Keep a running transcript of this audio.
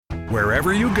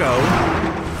wherever you go,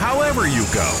 however you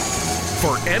go.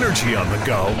 For energy on the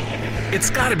go, it's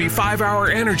gotta be 5-Hour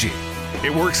Energy.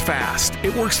 It works fast,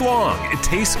 it works long, it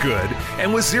tastes good,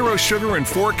 and with 0 sugar and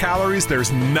 4 calories,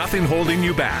 there's nothing holding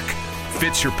you back.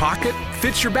 Fits your pocket,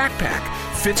 fits your backpack,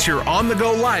 fits your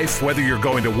on-the-go life, whether you're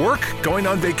going to work, going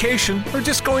on vacation, or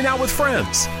just going out with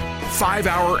friends.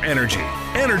 5-Hour Energy.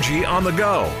 Energy on the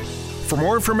go. For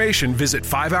more information, visit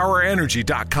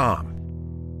 5hourenergy.com.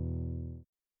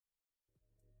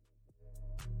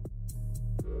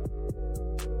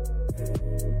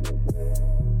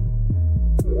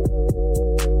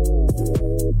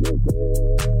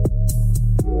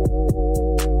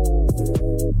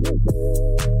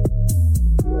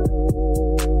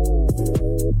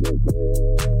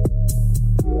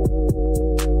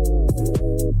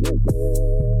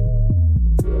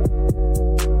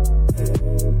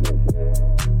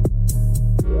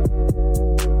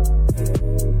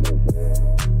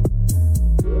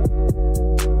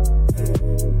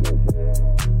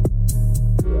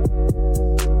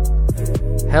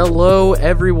 Hello,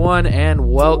 everyone, and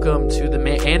welcome to the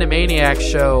Animaniacs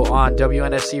Show on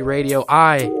WNSC Radio.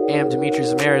 I am Dimitri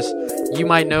Zamaris. You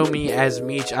might know me as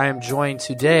Meech. I am joined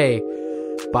today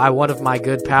by one of my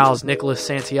good pals, Nicholas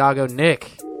Santiago. Nick,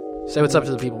 say what's up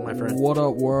to the people, my friend. What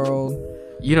up, world?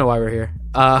 You know why we're here.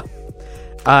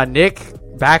 Nick,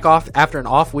 back off after an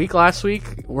off week last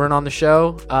week. Weren't on the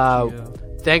show.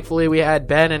 Thankfully, we had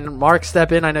Ben and Mark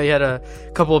step in. I know you had a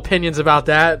couple opinions about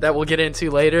that we'll get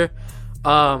into later.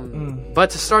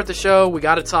 But to start the show, we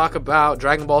got to talk about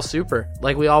Dragon Ball Super,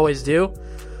 like we always do.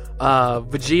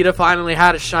 Vegeta finally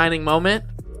had a shining moment.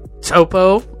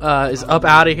 Topo is up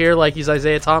out of here like he's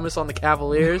Isaiah Thomas on the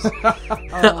Cavaliers.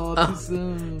 Too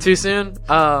soon. Too soon.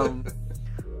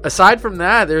 Aside from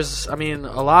that, there's, a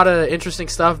lot of interesting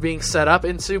stuff being set up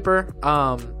in Super.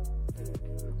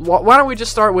 Why don't we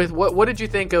just start with what did you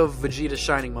think of Vegeta's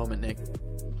shining moment, Nick?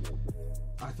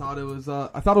 I thought it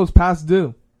was past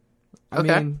due.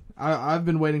 Okay. I've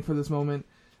been waiting for this moment.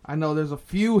 I know there's a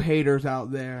few haters out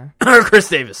there. Chris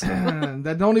Davis.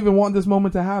 that don't even want this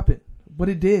moment to happen. But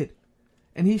it did.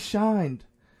 And he shined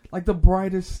like the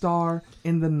brightest star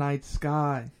in the night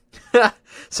sky.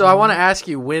 So I want to ask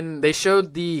you, when they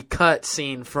showed the cut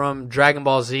scene from Dragon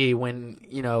Ball Z, when,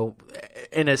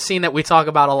 in a scene that we talk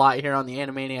about a lot here on the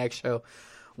Animaniacs Show,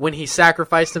 when he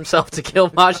sacrificed himself to kill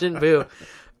Majin Buu,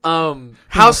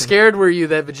 how scared were you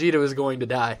that Vegeta was going to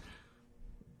die?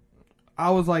 I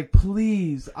was like,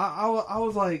 please. I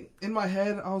was like, in my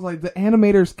head, I was like, the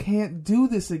animators can't do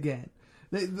this again.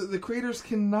 The creators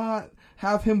cannot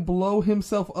have him blow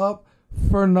himself up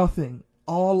for nothing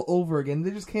all over again. They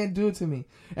just can't do it to me.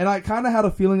 And I kind of had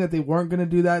a feeling that they weren't going to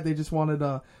do that. They just wanted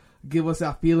to give us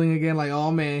that feeling again, like, oh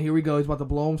man, here we go. He's about to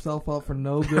blow himself up for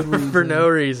no good reason. For no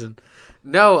reason.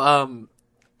 No,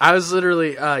 I was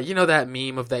literally, that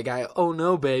meme of that guy, oh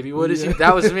no, baby, what is you?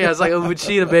 That was me. I was like, oh,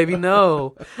 Vegeta, baby,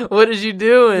 no. What is you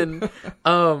doing?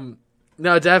 No,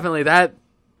 definitely,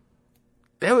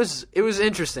 it was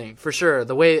interesting, for sure.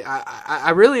 The way, I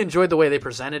really enjoyed the way they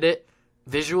presented it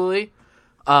visually,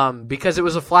 because it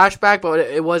was a flashback, but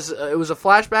it was a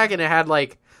flashback, and it had,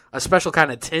 like, a special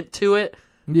kind of tint to it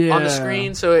on the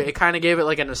screen, so it kind of gave it,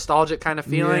 like, a nostalgic kind of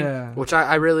feeling, which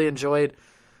I really enjoyed.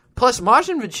 Plus,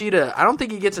 Majin Vegeta, I don't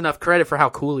think he gets enough credit for how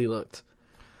cool he looked.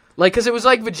 Like, because it was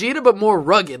like Vegeta, but more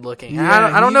rugged looking.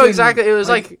 Yeah, I don't know exactly. It was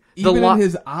like even in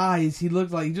his eyes, he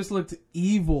just looked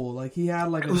evil. Like he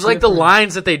had like. It was like the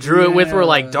lines that they drew it with were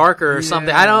like darker or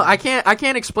something. I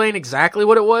can't explain exactly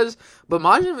what it was. But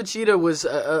Majin Vegeta was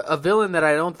a villain that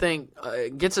I don't think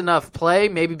gets enough play.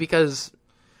 Maybe because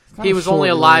he was only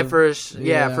alive for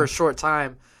a short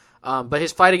time. But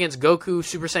his fight against Goku,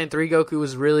 Super Saiyan 3 Goku,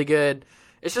 was really good.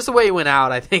 It's just the way he went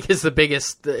out, I think, is the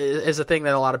thing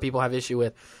that a lot of people have issue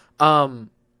with.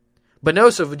 But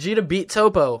no, so Vegeta beat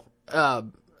Topo a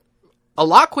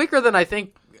lot quicker than I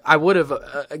think I would have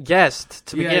guessed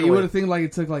to begin with. Yeah, you would have think like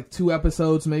it took like 2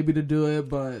 episodes maybe to do it,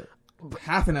 but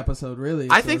half an episode really.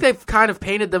 I think they've kind of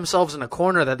painted themselves in a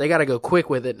corner that they got to go quick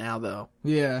with it now, though.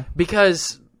 Yeah.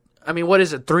 Because, what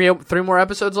is it, 3 more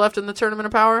episodes left in the Tournament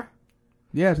of Power?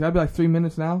 Yeah, it's got to be like 3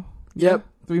 minutes now. Yep.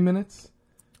 3 minutes.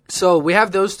 So we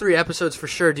have those 3 episodes for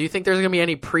sure. Do you think there's going to be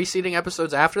any preceding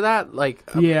episodes after that? Like,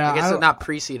 I guess not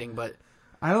preceding, but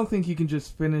I don't think you can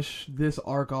just finish this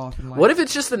arc off. And what if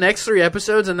it's just the next 3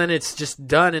 episodes and then it's just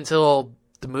done until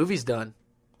the movie's done?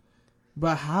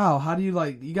 But how? How do you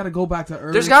you got to go back to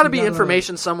Earth? There's got to be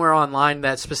information somewhere online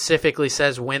that specifically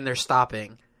says when they're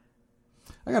stopping.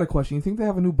 I got a question. You think they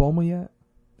have a new Bulma yet?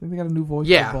 think they got a new voice.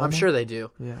 Yeah, for Bulma. I'm sure they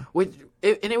do. Yeah.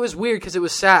 And it was weird because it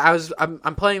was sad.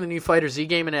 I'm playing the new Fighter Z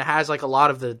game, and it has like a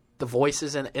lot of the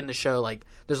voices in the show. Like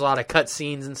there's a lot of cut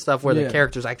scenes and stuff where the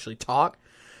characters actually talk,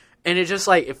 and it just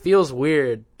like it feels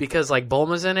weird because like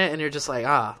Bulma's in it, and you're just like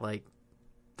like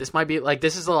this might be like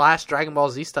this is the last Dragon Ball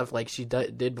Z stuff like she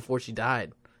did before she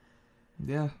died.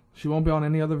 Yeah, she won't be on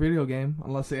any other video game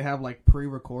unless they have like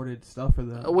pre-recorded stuff for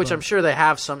that. Which I'm sure they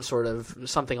have some sort of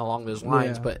something along those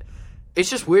lines, but it's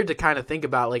just weird to kind of think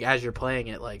about like as you're playing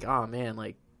it, like oh man,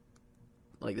 like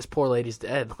this poor lady's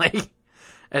dead, like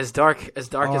as dark as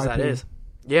that is.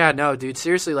 Yeah, no, dude,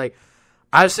 seriously, like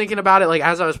I was thinking about it like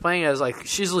as I was playing, I was like,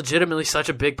 she's legitimately such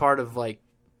a big part of like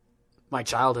my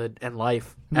childhood and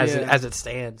life as it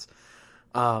stands.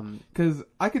 Because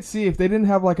I could see if they didn't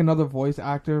have like another voice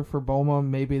actor for Bulma,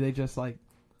 maybe they just like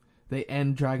they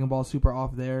end Dragon Ball Super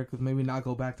off there because maybe not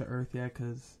go back to Earth yet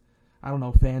because I don't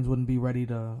know, fans wouldn't be ready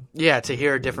to to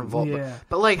hear a different voice. Yeah.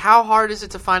 But like, how hard is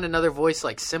it to find another voice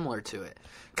like similar to it?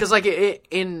 Because like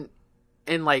in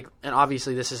like, and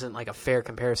obviously this isn't like a fair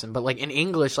comparison, but like in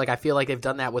English, like I feel like they've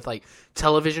done that with like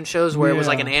television shows where it was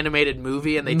like an animated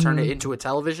movie and they turned it into a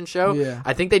television show. Yeah.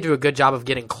 I think they do a good job of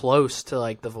getting close to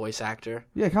like the voice actor.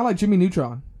 Yeah, kind of like Jimmy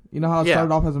Neutron. You know how it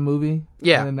started off as a movie?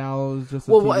 Yeah. And then now it's just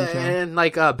a TV show? And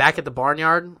like Back at the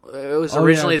Barnyard, it was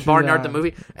originally the Barnyard the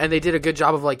movie, and they did a good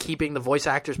job of like keeping the voice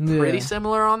actors pretty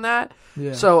similar on that.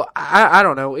 Yeah. So I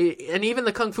don't know. And even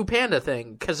the Kung Fu Panda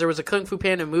thing, because there was a Kung Fu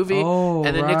Panda movie, and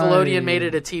then Nickelodeon made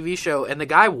it a TV show, and the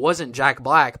guy wasn't Jack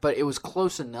Black, but it was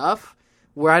close enough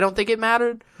where I don't think it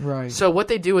mattered. Right. So what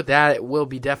they do with that will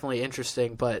be definitely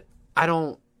interesting, but I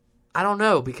don't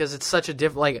know because it's such a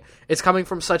different, like, it's coming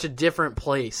from such a different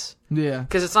place. Yeah.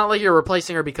 Because it's not like you're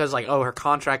replacing her because, like, oh, her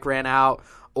contract ran out,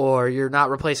 or you're not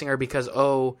replacing her because,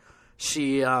 oh,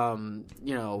 she, you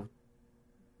know,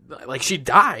 like, she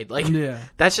died. Like,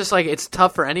 that's just, like, it's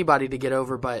tough for anybody to get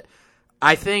over, but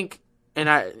I think, and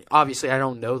obviously I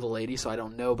don't know the lady, so I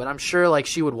don't know, but I'm sure, like,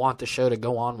 she would want the show to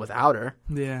go on without her.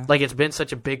 Yeah. Like, it's been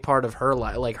such a big part of her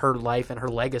her life and her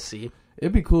legacy.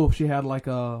 It'd be cool if she had like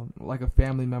a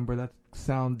family member that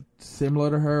sound similar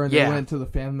to her, and they went to the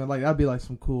family. Like that'd be like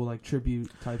some cool like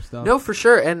tribute type stuff. No, for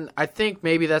sure, and I think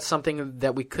maybe that's something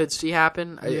that we could see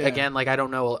happen. Again, like I don't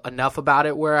know enough about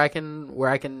it where I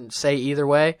can say either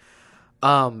way.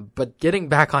 But getting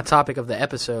back on topic of the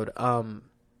episode,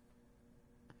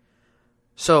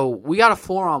 so we got a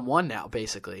 4-on-1 now,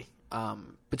 basically.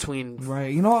 Between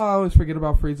right, you know, I always forget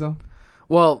about Frieza.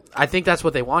 Well, I think that's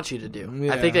what they want you to do.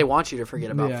 Yeah. I think they want you to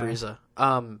forget about Frieza.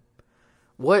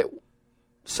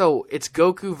 So it's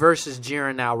Goku versus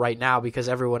Jiren right now because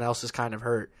everyone else is kind of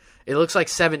hurt. It looks like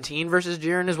 17 versus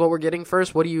Jiren is what we're getting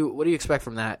first. What do you expect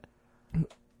from that?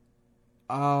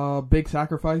 Big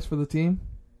sacrifice for the team.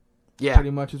 Yeah,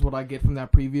 pretty much is what I get from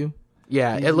that preview.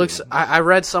 Yeah, it looks. I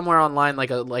read somewhere online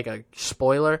like a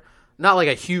spoiler, not like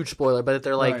a huge spoiler, but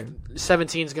they're like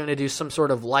 17's going to do some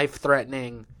sort of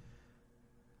life-threatening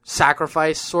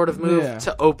sacrifice sort of move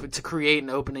to create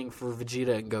an opening for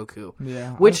Vegeta and Goku.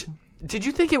 Yeah. Which did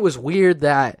you think it was weird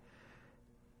that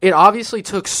it obviously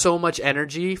took so much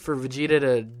energy for Vegeta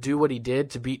to do what he did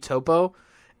to beat Toppo,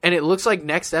 and it looks like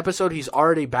next episode he's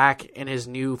already back in his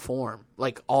new form,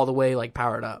 like all the way like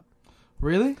powered up.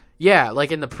 Really? Yeah,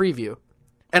 like in the preview.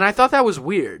 And I thought that was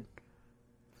weird.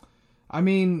 I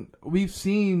mean, we've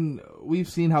seen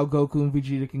how Goku and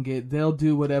Vegeta can get. They'll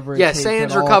do whatever it takes. Yeah,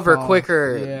 Saiyans recover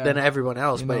quicker than everyone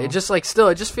else, but it just like still,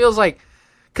 it just feels like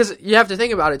because you have to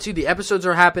think about it too. The episodes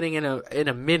are happening in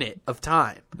a minute of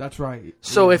time. That's right.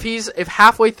 So if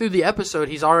halfway through the episode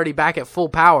he's already back at full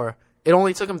power, it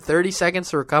only took him 30 seconds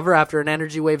to recover after an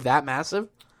energy wave that massive.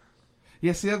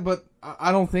 Yes, yeah, but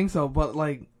I don't think so. But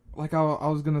like I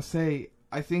was gonna say,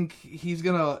 I think he's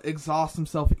gonna exhaust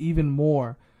himself even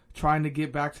more trying to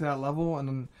get back to that level,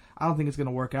 and I don't think it's going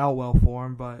to work out well for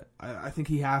him, but I think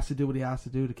he has to do what he has to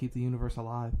do to keep the universe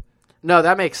alive. No,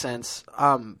 that makes sense.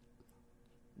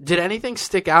 Did anything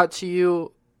stick out to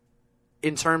you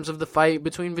in terms of the fight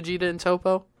between Vegeta and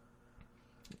Toppo?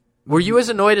 Were you as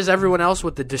annoyed as everyone else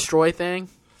with the destroy thing?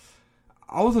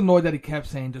 I was annoyed that he kept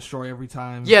saying destroy every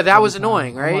time. Yeah, that was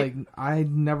annoying, right? Like, I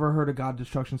never heard a God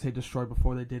Destruction say destroy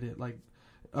before they did it. Like,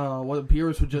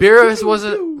 Beerus would just...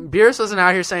 Beerus wasn't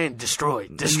out here saying destroy.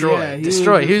 He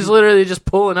was literally just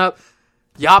pulling up,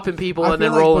 yopping people, and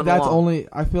then rolling along.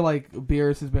 I feel like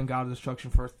Beerus has been God of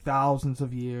Destruction for thousands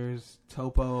of years.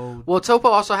 Topo... Well, Topo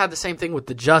also had the same thing with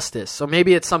the Justice, so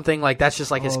maybe it's something like that's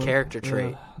just like his character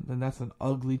trait. Then that's an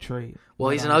ugly trait.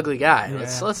 Well, he's an ugly guy.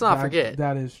 Yeah, let's not forget.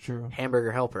 That is true.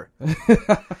 Hamburger Helper.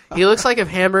 He looks like if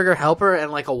Hamburger Helper and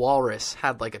like a walrus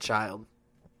had like a child.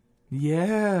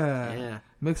 Yeah.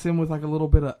 Mix him with like a little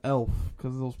bit of Elf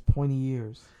because of those pointy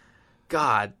ears.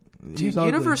 God. Dude,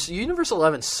 He's Universe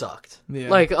 11 sucked. Yeah.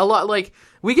 Like a lot. Like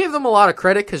we gave them a lot of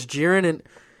credit because Jiren and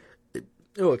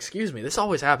excuse me, this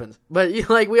always happens. But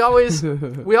like we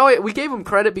gave them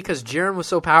credit because Jiren was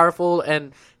so powerful,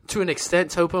 and to an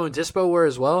extent, Topo and Dispo were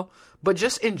as well. But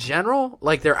just in general,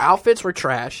 like their outfits were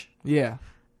trash. Yeah.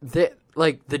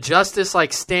 Like the Justice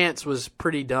like stance was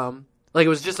pretty dumb. Like it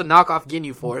was just a knockoff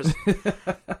Ginyu Force.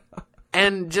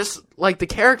 And just like the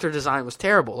character design was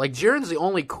terrible. Like Jiren's the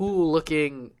only cool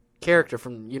looking character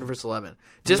from Universe 11.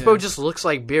 Dispo just looks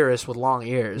like Beerus with long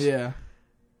ears. Yeah.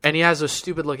 And he has those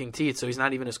stupid looking teeth, so he's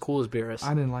not even as cool as Beerus.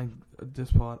 I didn't like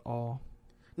Dispo at all.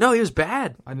 No, he was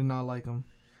bad. I did not like him.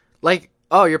 Like,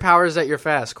 oh, your power is that you're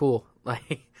fast. Cool.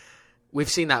 Like,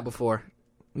 we've seen that before.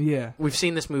 Yeah. We've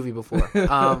seen this movie before.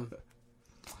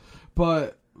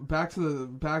 But back to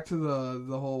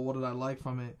the whole what did I like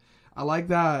from it? I like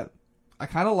that. I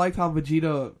kind of liked how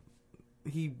Vegeta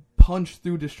he punched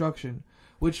through destruction,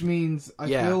 which means I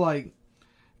feel like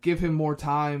give him more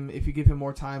time. If you give him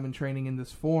more time and training in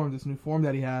this new form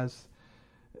that he has,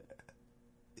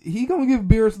 he gonna give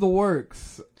Beerus the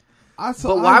works.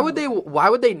 Why would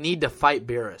they need to fight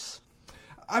Beerus?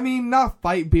 I mean, not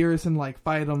fight Beerus and like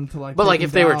fight him to like. But like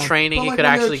if they were training, he could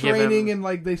actually give him. And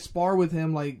like they spar with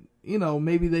him, like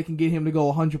maybe they can get him to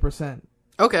go 100%.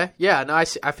 Okay, yeah, no, I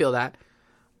feel that.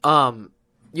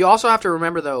 You also have to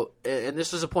remember though, and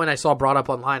this is a point I saw brought up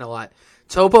online a lot.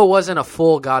 Topo wasn't a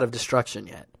full God of Destruction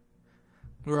yet.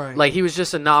 Right. Like, he was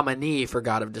just a nominee for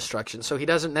God of Destruction, so he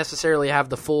doesn't necessarily have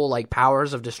the full, like,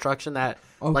 powers of destruction that,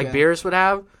 like, Beerus would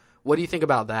have. What do you think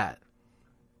about that?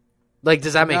 Like,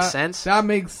 does that make sense? That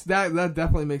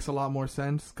definitely makes a lot more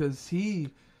sense, because he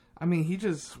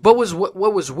just... But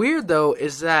what was weird, though,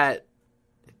 is that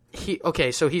he's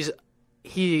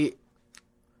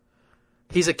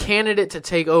a candidate to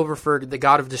take over for the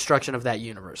God of Destruction of that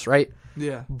universe, right?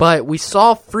 Yeah. But we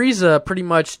saw Frieza pretty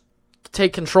much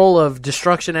take control of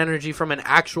destruction energy from an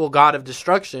actual God of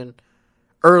Destruction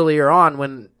earlier on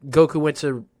when Goku went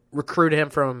to recruit him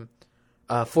from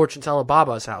Fortune Teller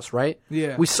Baba's house, right?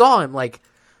 Yeah. We saw him, like,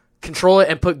 control it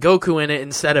and put Goku in it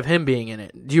instead of him being in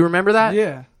it. Do you remember that?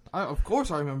 Yeah. Of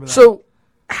course I remember that. So,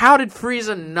 how did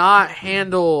Frieza not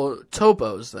handle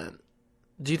Topos then?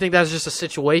 Do you think that's just a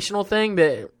situational thing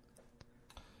that...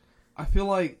 I feel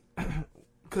like...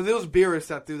 Because it was Beerus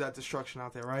that threw that destruction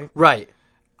out there, right? Right.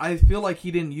 I feel like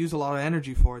he didn't use a lot of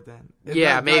energy for it then.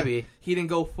 Maybe. He didn't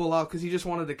go full out because he just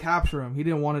wanted to capture him. He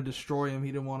didn't want to destroy him.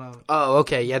 He didn't want to... Oh,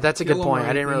 okay. Yeah, that's a good point.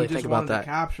 I didn't really think about that. He just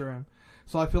wanted to capture him.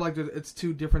 So I feel like it's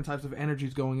two different types of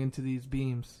energies going into these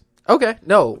beams. Okay.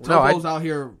 Topo's out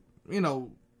here,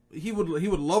 he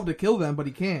would love to kill them, but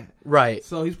he can't. Right.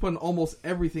 So he's putting almost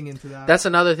everything into that. That's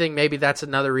another thing. Maybe that's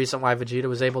another reason why Vegeta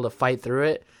was able to fight through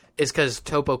it, is because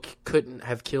Topo couldn't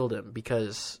have killed him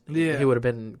because he would have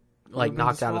been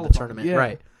knocked out of the tournament. Yeah.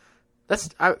 Right.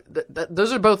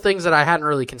 Those are both things that I hadn't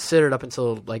really considered up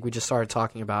until like we just started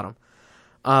talking about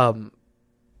them.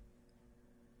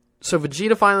 So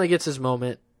Vegeta finally gets his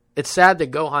moment. It's sad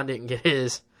that Gohan didn't get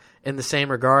his in the same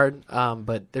regard,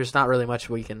 but there's not really much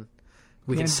we can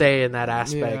say in that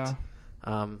aspect.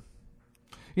 Yeah.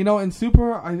 In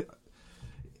Super,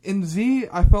 in Z,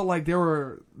 I felt like there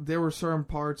were certain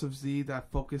parts of Z that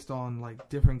focused on like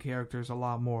different characters a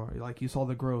lot more. Like you saw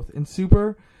the growth in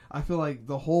Super. I feel like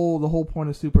the whole point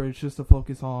of Super is just to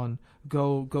focus on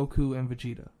Goku and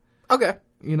Vegeta. Okay.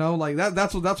 Like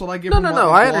that's what I get. No.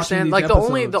 I understand. Like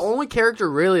the only character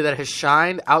really that has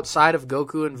shined outside of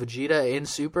Goku and Vegeta in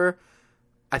Super,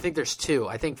 I think there's two.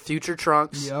 I think Future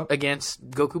Trunks against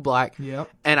Goku Black. Yep.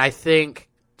 And I think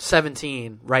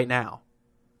 17 right now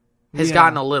has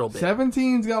gotten a little bit.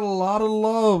 17's got a lot of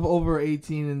love over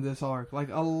 18 in this arc. Like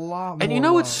a lot more. And you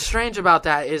know what's strange about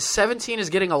that is 17 is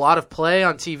getting a lot of play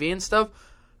on TV and stuff,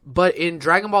 but in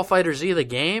Dragon Ball FighterZ the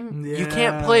game, you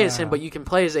can't play as him, but you can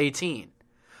play as 18.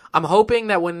 I'm hoping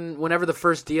that whenever the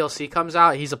first DLC comes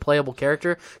out, he's a playable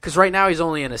character, because right now he's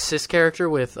only an assist character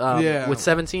with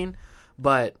 17.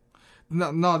 But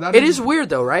it is weird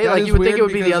though, right? Like you would think it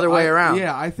would be the other way around.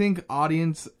 Yeah, I think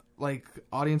audience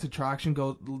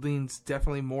attraction leans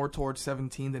definitely more towards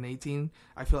 17 than 18.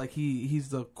 I feel like he's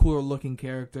the cooler looking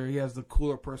character. He has the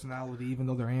cooler personality, even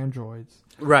though they're androids.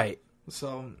 Right.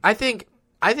 So I think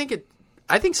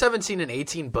 17 and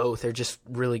 18 both are just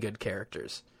really good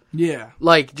characters. Yeah.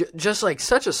 Like just like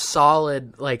such a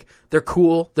solid, like they're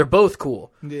cool. They're both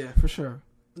cool. Yeah, for sure.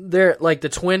 They're like the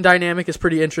twin dynamic is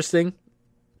pretty interesting.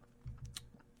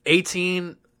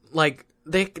 18, like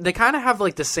they kind of have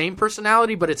like the same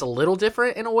personality, but it's a little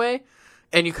different in a way.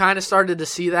 And you kind of started to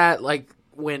see that like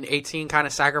when 18 kind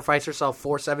of sacrificed herself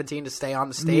for 17 to stay on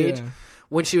the stage. Yeah.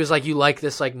 When she was like, you like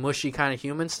this like mushy kind of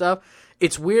human stuff.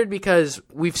 It's weird because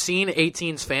we've seen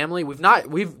 18's family. We've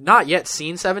not yet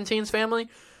seen 17's family,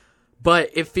 but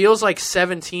it feels like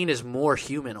 17 is more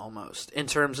human almost in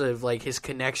terms of like his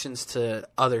connections to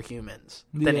other humans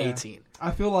than 18.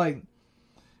 I feel like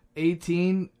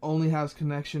 18 only has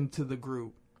connection to the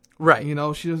group. Right. You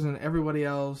know, she doesn't, everybody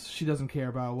else, she doesn't care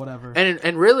about, whatever.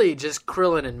 And really just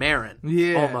Krillin and Marin.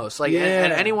 Yeah. Almost. Like,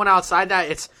 and anyone outside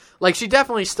that, it's, like, she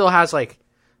definitely still has, like,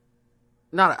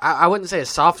 I wouldn't say a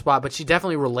soft spot, but she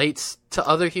definitely relates to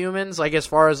other humans, like, as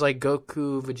far as, like,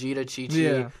 Goku, Vegeta,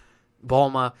 Chi-Chi,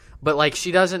 Bulma. But, like,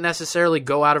 she doesn't necessarily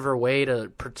go out of her way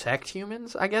to protect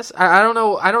humans, I guess. I don't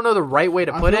know. I don't know the right way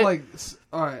to put it.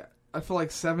 Alright, I feel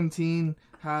like 17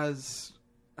 has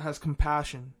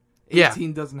compassion.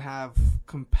 18 doesn't have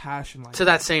compassion like to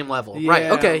that same level. Yeah,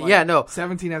 right. Okay. like, yeah, no.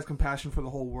 17 has compassion for the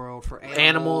whole world, for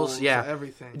animals, yeah.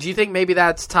 everything. Do you think maybe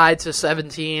that's tied to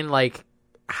 17, like,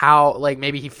 how, like,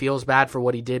 maybe he feels bad for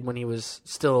what he did when he was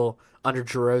still under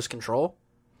Jiro's control?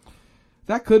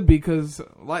 That could be, because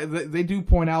like, they do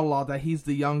point out a lot that he's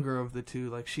the younger of the two.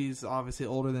 Like, she's obviously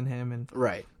older than him, and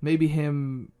right. maybe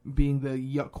him being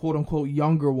the quote-unquote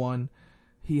younger one,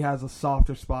 he has a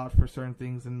softer spot for certain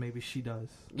things than maybe she does.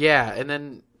 Yeah, and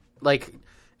then, like,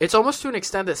 it's almost to an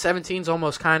extent that 17's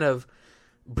almost kind of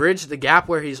bridged the gap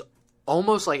where he's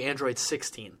almost like Android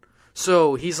 16.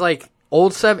 So he's like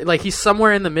old 7, like he's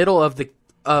somewhere in the middle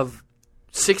of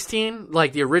 16,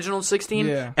 like the original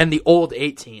 16, and the old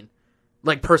 18,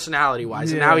 like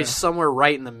personality-wise. And now he's somewhere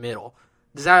right in the middle.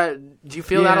 Do you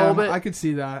feel that a little bit? I could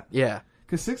see that. Yeah.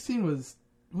 Because 16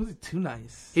 was it too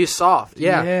nice? He's soft,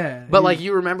 yeah. Yeah. But, like,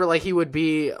 you remember, like, he would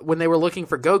be, when they were looking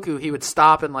for Goku, he would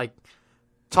stop and, like,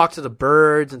 talk to the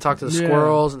birds and talk to the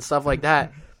squirrels and stuff like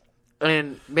that.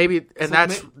 And maybe, and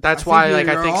so that's why, like,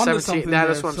 I think 17,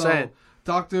 that's what I'm saying.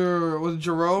 Was it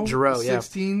Jiro? Jiro,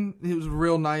 16, he was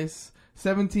real nice.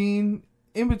 17,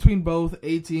 in between both,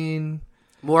 18.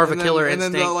 More of a killer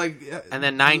instinct. And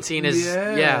then 19 is,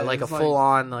 like a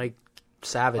full-on, like,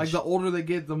 savage. Like, the older they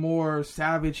get, the more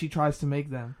savage he tries to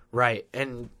make them. Right.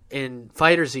 And in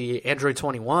Fighter Z, Android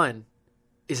 21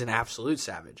 is an absolute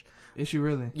savage. Is she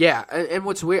really? Yeah. And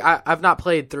what's weird, I've not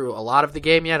played through a lot of the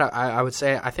game yet. I would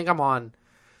say, I think I'm on,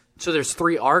 so there's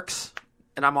 3 arcs,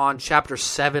 and I'm on chapter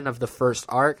 7 of the first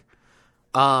arc.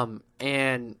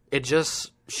 And it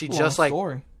just, she just like...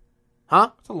 story.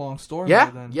 Huh? It's a long story. Yeah.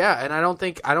 Then. Yeah. And I don't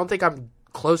think I'm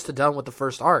close to done with the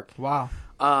first arc. Wow.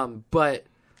 But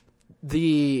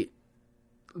the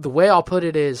way I'll put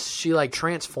it is she like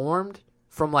transformed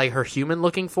from like her human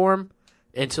looking form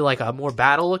into like a more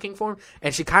battle looking form,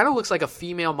 and she kind of looks like a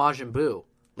female Majin Buu,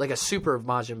 like a super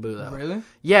Majin Buu though. Really?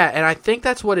 Yeah, and I think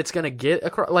that's what it's gonna get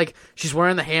across. Like she's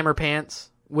wearing the hammer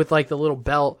pants with like the little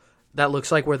belt that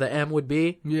looks like where the M would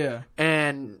be. Yeah.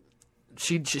 And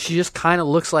she just kind of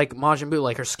looks like Majin Buu.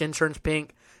 Like her skin turns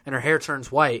pink and her hair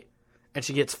turns white, and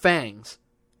she gets fangs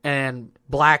and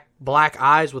black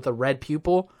eyes with a red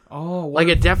pupil. Oh, like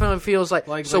it definitely feels like.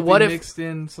 So like what they if mixed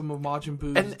in some of Majin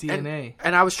Buu's DNA?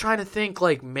 And I was trying to think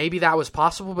like maybe that was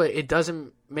possible, but it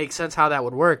doesn't make sense how that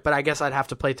would work. But I guess I'd have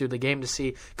to play through the game to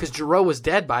see, because Jiro was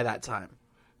dead by that time.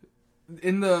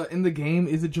 In the game,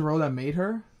 is it Jiro that made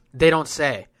her? They don't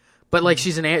say, but like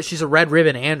she's a red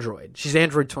ribbon android. She's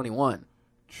Android 21.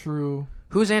 True.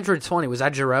 Who's Android 20? Was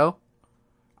that Jiro?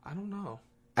 I don't know.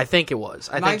 I think it was.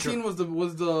 19 was the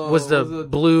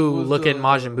blue looking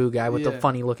Majin Buu guy with the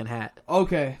funny looking hat.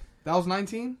 Okay, that was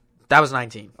 19. That was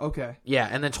 19. Okay. Yeah,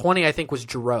 and then 20 I think was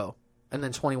Jiro, and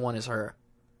then 21 is her.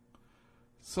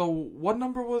 So what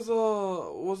number was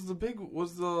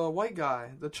the white guy,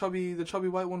 the chubby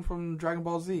white one from Dragon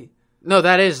Ball Z? No,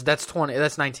 that's 20.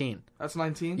 That's 19. That's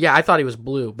 19. Yeah, I thought he was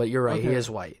blue, but you're right. Okay. He is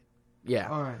white. Yeah.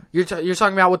 All right. You're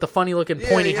talking about with the funny looking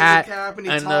pointy hat the cap and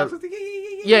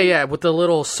with the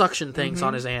little suction things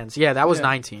on his hands. Yeah, that was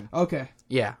 19. Okay.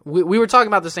 Yeah, we were talking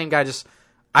about the same guy. Just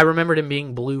I remembered him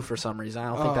being blue for some reason. I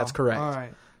don't think that's correct. All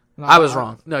right. No, I was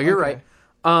wrong. No, you're right.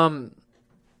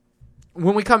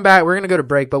 When we come back, we're gonna go to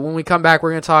break. But when we come back, we're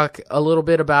gonna talk a little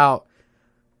bit about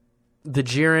the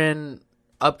Jiren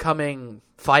upcoming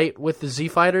fight with the Z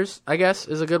Fighters, I guess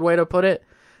is a good way to put it,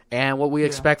 and what we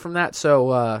expect from that.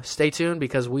 So stay tuned,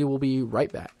 because we will be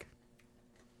right back.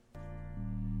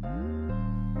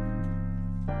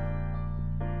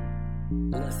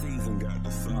 What season got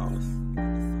the sauce?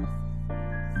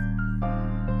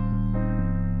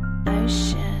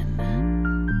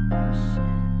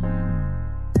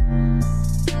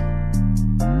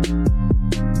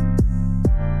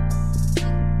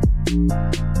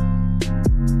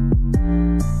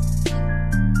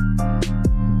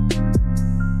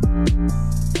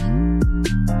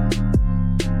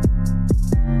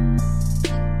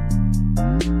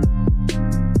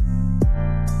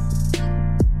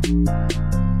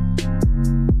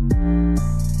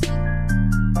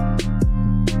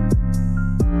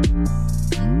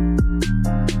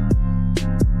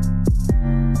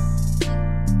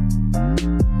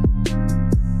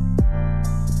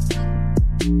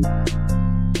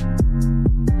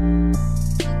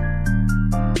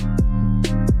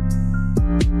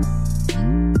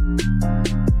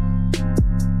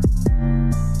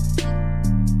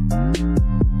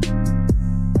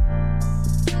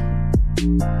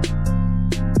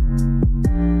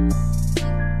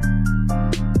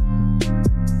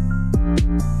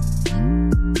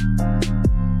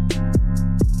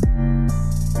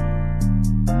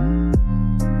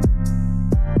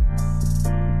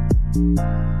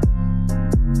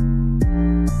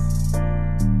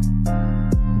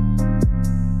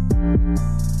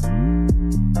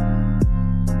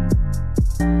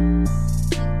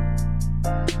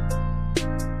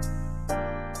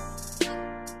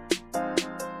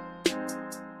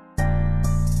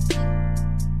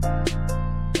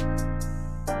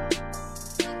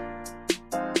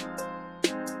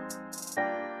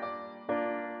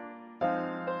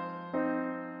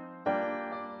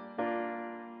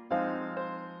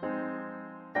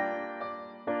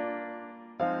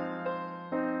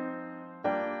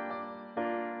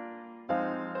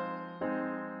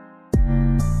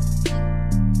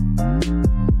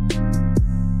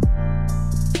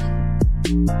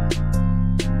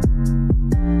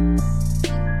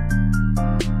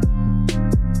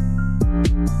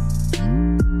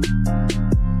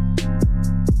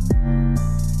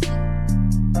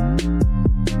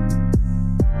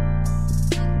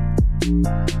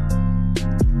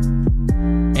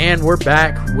 And we're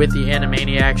back with the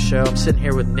Animaniacs show. I'm sitting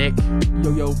here with Nick.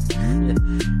 Yo.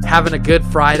 Having a good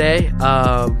Friday.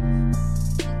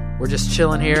 We're just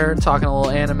chilling here, talking a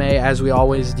little anime as we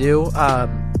always do.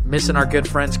 Missing our good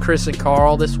friends Chris and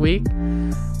Carl this week.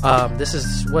 This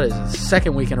is, the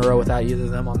second week in a row without either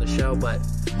of them on the show, but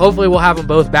hopefully we'll have them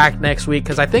both back next week,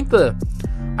 because I think the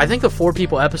 4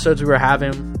 people episodes we were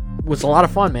having was a lot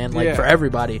of fun, man, for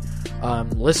everybody,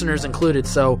 listeners included.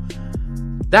 So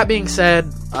that being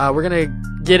said, we're going to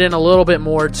get in a little bit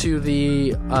more to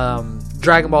the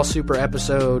Dragon Ball Super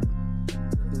episode.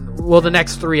 Well, the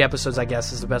next 3 episodes, I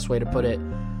guess, is the best way to put it.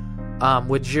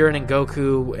 With Jiren and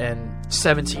Goku and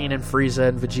 17 and Frieza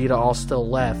and Vegeta all still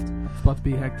left. It's about to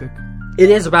be hectic. It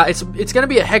is it's going to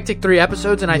be a hectic 3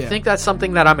 episodes, and I think that's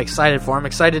something that I'm excited for. I'm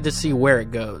excited to see where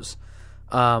it goes.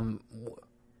 What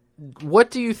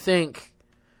do you think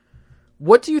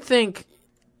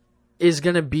is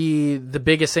going to be the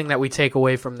biggest thing that we take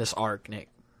away from this arc, Nick?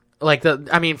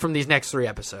 From these next 3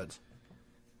 episodes.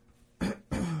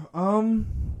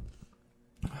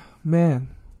 Man,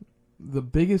 the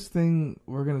biggest thing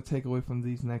we're going to take away from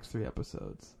these next 3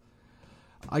 episodes,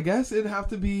 I guess it'd have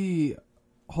to be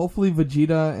hopefully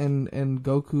Vegeta and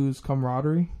Goku's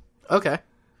camaraderie. Okay.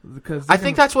 Because I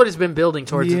think that's what it's been building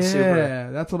towards in Super. Yeah,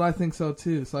 that's what I think so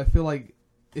too. So I feel like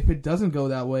if it doesn't go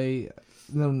that way,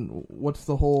 then what's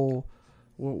the whole,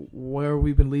 where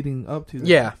we've been leading up to?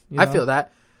 Yeah, you know? I feel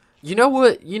that. You know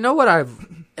what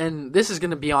and this is going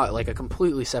to be on like a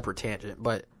completely separate tangent,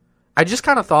 but I just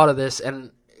kind of thought of this,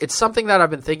 and it's something that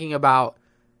I've been thinking about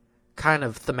kind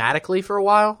of thematically for a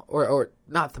while, or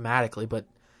not thematically, but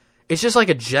it's just like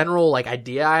a general like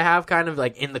idea I have kind of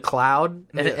like in the cloud,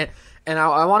 and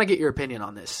I want to get your opinion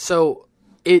on this. So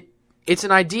it's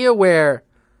an idea where,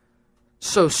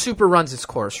 so Super runs its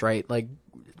course, right? Like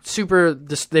Super,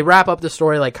 they wrap up the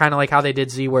story like kind of like how they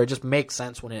did Z, where it just makes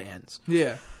sense when it ends.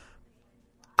 Yeah.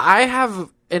 I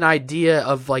have an idea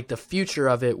of like the future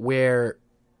of it where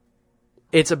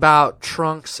it's about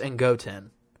Trunks and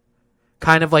Goten,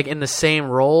 kind of like in the same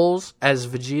roles as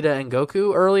Vegeta and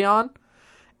Goku early on,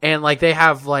 and like they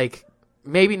have like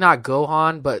maybe not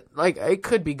Gohan, but like it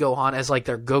could be Gohan as like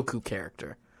their Goku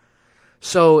character.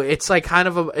 So it's like kind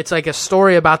of it's like a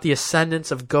story about the ascendance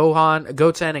of Goten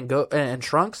and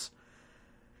Trunks,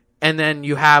 and then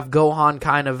you have Gohan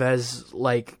kind of as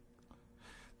like.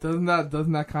 Doesn't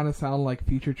that kind of sound like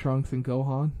future Trunks and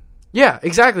Gohan? Yeah,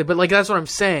 exactly. But like that's what I'm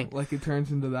saying. Like it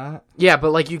turns into that. Yeah,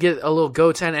 but like you get a little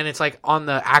Goten, and it's like on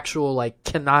the actual like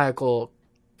canonical.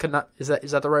 Is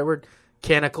that the right word?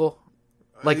 Canonical,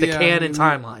 like the canon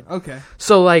timeline. Okay.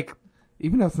 So like,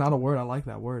 even though it's not a word, I like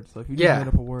that word. So if you just made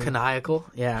up a word, canonical.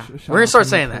 Yeah, we're gonna start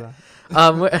saying that.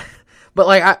 But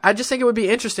like I just think it would be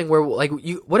interesting where like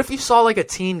what if you saw like a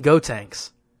teen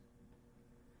Gotenks?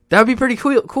 That would be pretty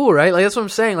cool, right? Like that's what I'm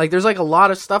saying. Like there's like a lot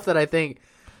of stuff that I think,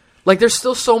 like there's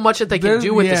still so much that they can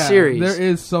do with the series. There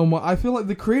is so much. I feel like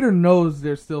the creator knows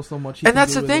there's still so much. And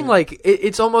that's the thing. Like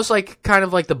it's almost like kind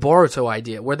of like the Boruto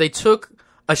idea, where they took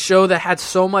a show that had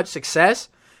so much success,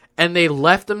 and they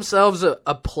left themselves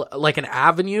like an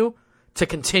avenue to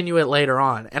continue it later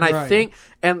on. And I think,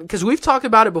 and because we've talked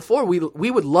about it before,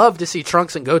 we would love to see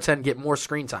Trunks and Goten get more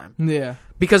screen time. Yeah.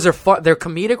 Because they're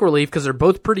comedic relief, because they're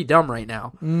both pretty dumb right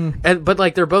now. But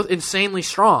like they're both insanely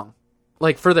strong,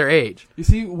 like for their age. You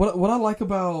see, what I like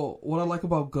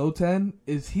about Goten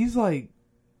is he's like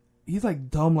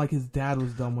dumb like his dad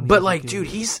was dumb when he was like, a kid. dude,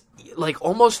 he's like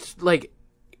almost like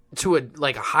to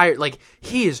a higher, like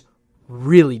he is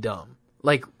really dumb.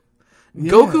 Like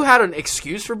Goku had an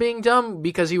excuse for being dumb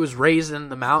because he was raised in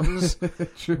the mountains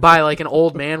by like an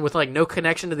old man with like no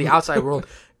connection to the outside world.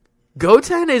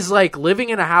 Goten is like living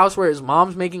in a house where his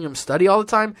mom's making him study all the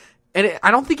time, and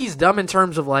I don't think he's dumb in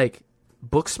terms of like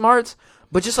book smarts,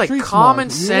 but just like Street common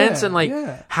smart. sense and like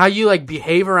how you like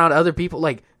behave around other people.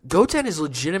 Like Goten is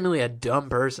legitimately a dumb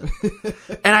person,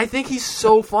 and I think he's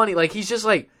so funny. Like he's just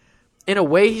like, in a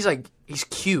way, he's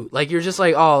cute. Like you're just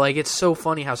like, oh, like it's so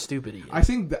funny how stupid he is. I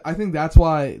think that's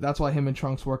why him and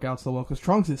Trunks work out so well, because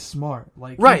Trunks is smart,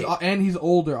 like and he's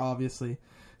older, obviously.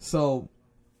 So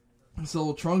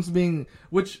Trunks being,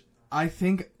 which I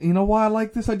think, you know why I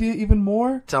like this idea even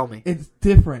more? Tell me. It's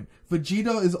different.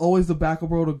 Vegeta is always the backup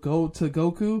role to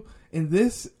Goku. In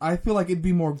this, I feel like it'd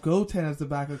be more Goten as the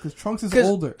backup because Trunks is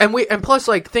older. And plus,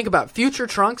 like, think about future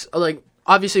Trunks. Like,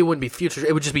 obviously, it wouldn't be future;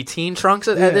 it would just be Teen Trunks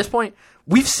at this point.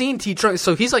 We've seen Teen Trunks,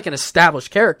 so he's like an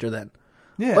established character then.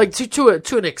 Yeah, like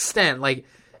to an extent. Like,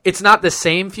 it's not the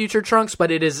same future Trunks, but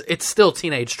it's still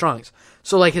teenage Trunks.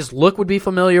 So like his look would be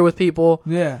familiar with people.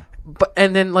 Yeah.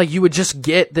 And then like you would just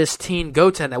get this teen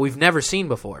Goten that we've never seen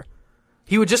before.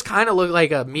 He would just kind of look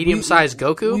like a medium-sized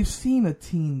Goku. We've seen a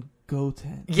teen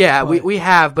Goten. Yeah, we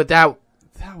have, but that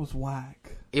was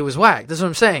whack. It was whack. That's what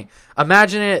I'm saying.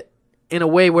 Imagine it in a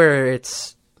way where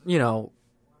it's,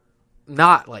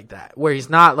 not like that. Where he's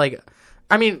not like...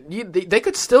 I mean, they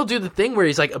could still do the thing where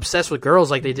he's like obsessed with girls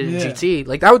like they did in GT.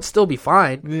 Like that would still be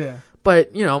fine. Yeah.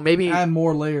 But, maybe... add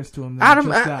more layers to him than just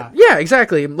that. Yeah,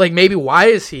 exactly. Like, maybe why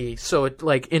is he so,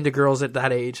 like, into girls at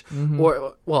that age? Mm-hmm.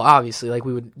 Or, well, obviously, like,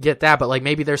 we would get that, but, like,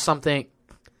 maybe there's something...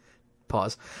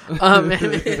 Pause.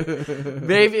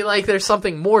 Maybe, like, there's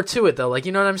something more to it, though. Like,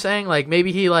 you know what I'm saying? Like,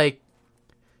 maybe he, like,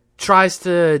 tries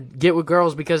to get with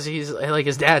girls because he's, like,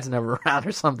 his dad's never around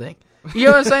or something. You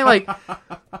know what I'm saying? Like,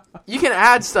 you can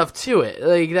add stuff to it.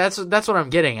 Like, that's what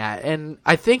I'm getting at. And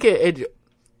I think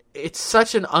it's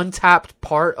such an untapped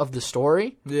part of the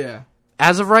story. Yeah.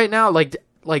 As of right now, like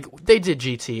they did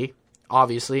GT,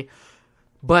 obviously,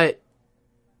 but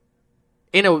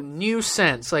in a new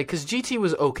sense, like because GT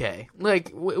was okay,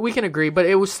 like we can agree, but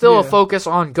it was still a focus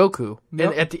on Goku.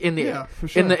 Yep. In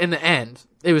the end,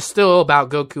 it was still about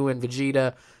Goku and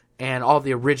Vegeta and all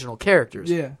the original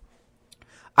characters. Yeah.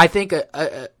 I think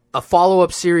a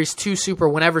follow-up series to Super,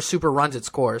 whenever Super runs its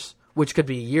course, which could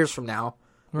be years from now.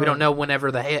 We don't know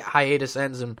whenever the hiatus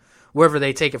ends and wherever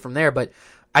they take it from there. But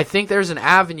I think there's an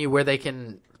avenue where they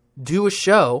can do a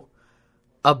show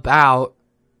about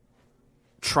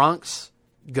Trunks,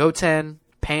 Goten,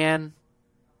 Pan,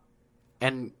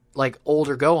 and like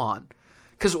older Gohan.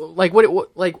 Because like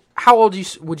what how old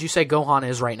would you say Gohan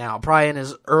is right now? Probably in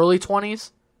his early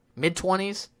 20s, mid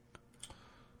 20s,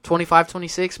 25,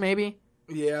 26 maybe.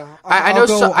 Yeah, I know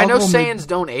Saiyans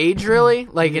don't age really.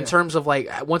 Like in terms of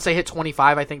like once they hit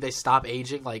 25, I think they stop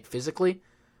aging like physically.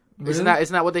 Really? Isn't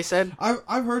that what they said?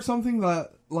 I've heard something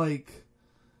that like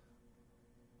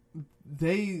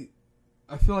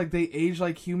I feel like they age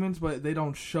like humans, but they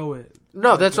don't show it.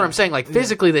 No, that's what I'm saying. Like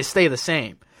physically, they stay the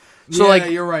same. So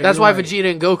like you're right. That's why Vegeta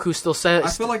and Goku still I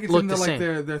feel like it's in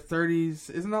their 30s.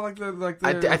 Isn't that like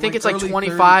I think it's like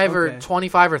 25 or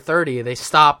 25 or 30. They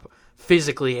stop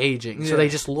physically aging, so they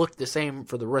just look the same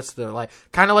for the rest of their life.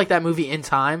 Kind of like that movie In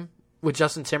Time with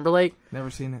Justin Timberlake.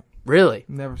 Never seen it. Really?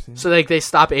 Never seen it. So like they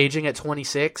stop aging at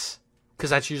 26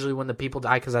 because that's usually when the people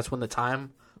die because that's when the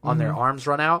time on their arms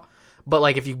run out. But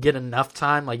like if you get enough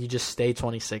time, like you just stay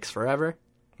 26 forever.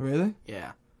 Really?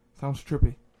 Yeah. Sounds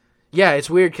trippy. Yeah,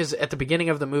 it's weird because at the beginning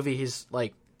of the movie, he's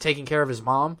like taking care of his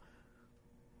mom,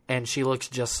 and she looks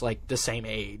just like the same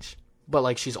age. But,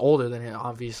 like, she's older than him,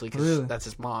 obviously, because that's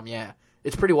his mom, yeah.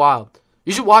 It's pretty wild.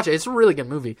 You should watch it. It's a really good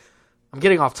movie. I'm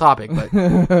getting off topic, but...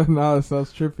 No, it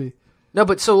sounds trippy. No,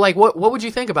 but so, like, what would you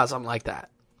think about something like that?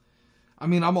 I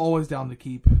mean, I'm always down to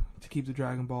keep the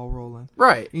Dragon Ball rolling.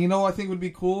 Right. You know what I think would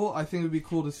be cool? I think it would be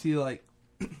cool to see, like,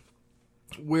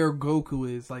 where Goku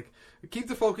is. Like, keep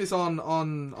the focus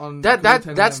on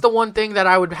that's the one thing that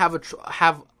I would have...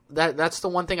 That's the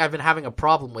one thing I've been having a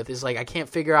problem with is like I can't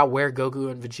figure out where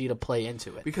Goku and Vegeta play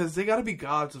into it. Because they got to be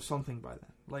gods of something by then.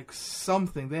 Like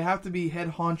something. They have to be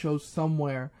head honchos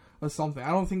somewhere or something. I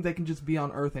don't think they can just be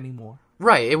on Earth anymore.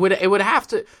 Right. It would have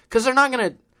to, because they're not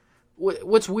gonna.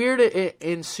 What's weird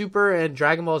in Super and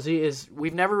Dragon Ball Z is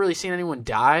we've never really seen anyone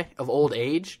die of old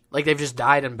age. Like they've just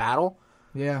died in battle.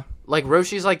 Yeah. Like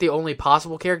Roshi's like the only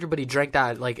possible character, but he drank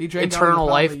that drank eternal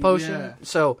life yeah. potion.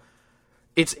 So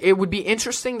it would be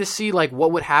interesting to see like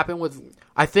what would happen with.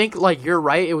 I think like you're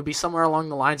right. It would be somewhere along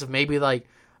the lines of maybe like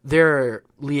their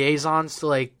liaisons to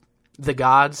like the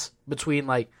gods between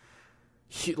like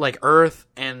Earth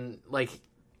and like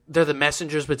they're the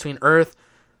messengers between Earth,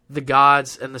 the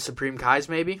gods, and the Supreme Kais.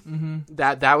 Maybe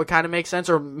that would kind of make sense,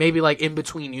 or maybe like in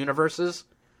between universes,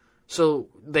 so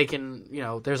they can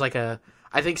there's like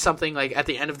I think something like at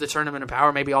the end of the Tournament of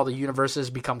Power, maybe all the universes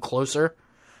become closer.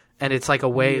 And it's like a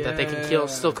way that they can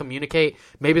still communicate.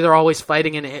 Maybe they're always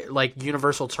fighting in like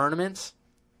universal tournaments.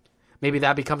 Maybe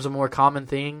that becomes a more common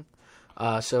thing.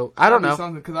 So I don't know.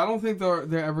 Because I don't think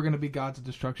they're ever going to be gods of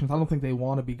destruction. I don't think they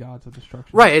want to be gods of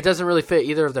destruction. Right. It doesn't really fit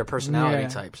either of their personality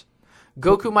types.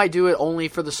 Goku might do it only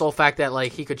for the sole fact that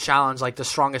like he could challenge like the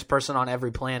strongest person on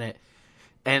every planet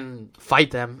and fight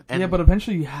them. And, yeah, but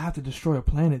eventually you have to destroy a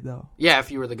planet, though. Yeah,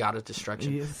 if you were the god of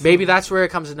destruction. Yes. Maybe that's where it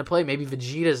comes into play. Maybe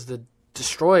Vegeta's the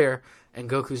destroyer and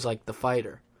Goku's like the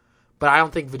fighter. But I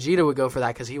don't think Vegeta would go for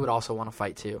that because he would also want to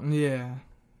fight too. Yeah.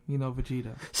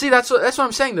 Vegeta. See, that's what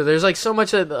I'm saying though. There's like so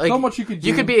much you could do.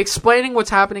 You could be explaining what's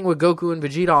happening with Goku and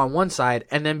Vegeta on one side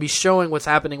and then be showing what's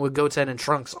happening with Goten and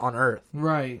Trunks on Earth.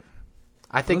 Right.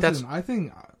 I think I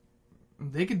think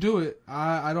they could do it.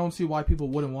 I don't see why people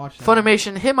wouldn't watch that.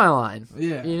 Funimation, hit my line.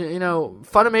 Yeah.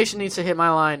 Funimation needs to hit my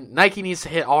line. Nike needs to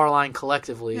hit our line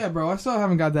collectively. Yeah, bro. I still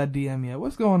haven't got that DM yet.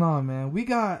 What's going on, man? We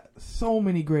got so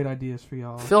many great ideas for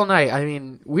y'all. Phil Knight, I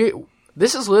mean,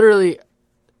 this is literally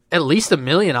at least $1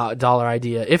 million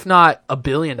idea, if not $1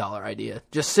 billion idea,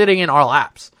 just sitting in our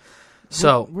laps.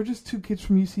 So we're just two kids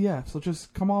from UCF, so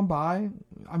just come on by.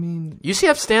 I mean,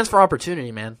 UCF stands for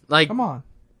opportunity, man. Like, come on,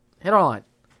 hit our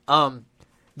line.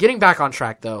 Getting back on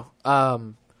track though,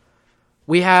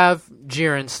 we have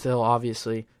Jiren still,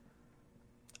 obviously.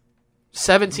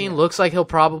 17 looks like he'll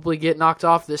probably get knocked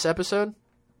off this episode.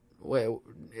 Wait,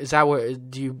 is that what?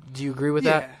 Do you agree with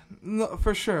that? No,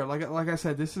 for sure. Like I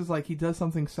said, this is like he does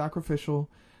something sacrificial,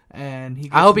 and he.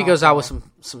 I hope he goes out with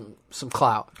some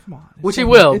clout. Come on, which he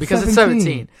will because it's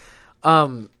 17.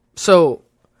 So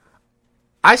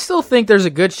I still think there's a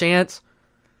good chance.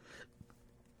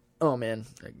 Oh man,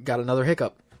 I got another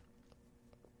hiccup.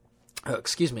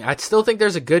 Excuse me. I still think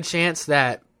there's a good chance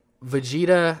that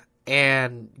Vegeta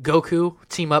and Goku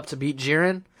team up to beat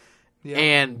Jiren. Yeah.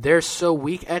 And they're so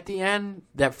weak at the end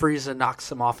that Frieza knocks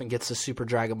them off and gets the Super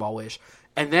Dragon Ball Wish.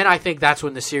 And then I think that's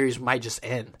when the series might just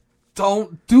end.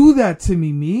 Don't do that to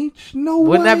me, Meech. No way.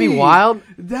 Wouldn't that be wild?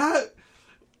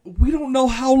 We don't know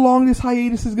how long this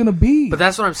hiatus is going to be. But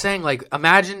that's what I'm saying. Like,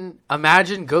 imagine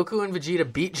Goku and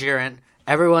Vegeta beat Jiren.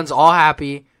 Everyone's all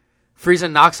happy.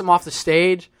 Frieza knocks him off the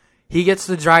stage. He gets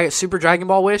the Super Dragon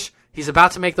Ball Wish. He's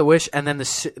about to make the wish, and then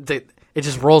it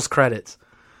just rolls credits.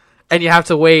 And you have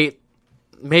to wait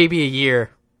maybe a year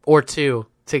or two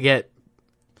to get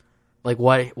like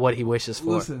what he wishes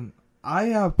for. Listen, I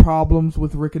have problems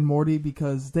with Rick and Morty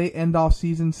because they end off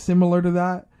seasons similar to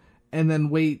that, and then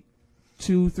wait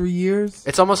 2-3 years.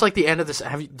 It's almost like the end of this.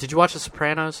 Did you watch The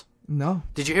Sopranos? No.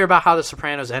 Did you hear about how The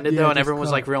Sopranos ended though, and everyone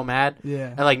was like real mad? Yeah.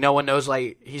 And like no one knows,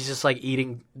 like he's just like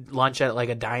eating lunch at like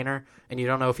a diner, and you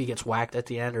don't know if he gets whacked at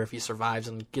the end or if he survives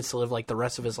and gets to live like the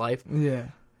rest of his life. Yeah.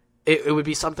 It would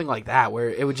be something like that where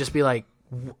it would just be like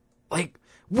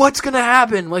what's gonna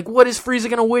happen? Like what is Frieza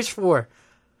gonna wish for?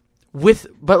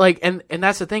 And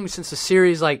that's the thing, since the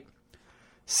series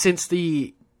since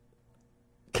the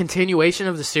continuation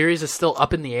of the series is still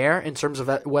up in the air in terms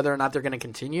of whether or not they're going to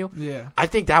continue. Yeah. I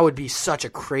think that would be such a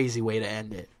crazy way to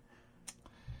end it.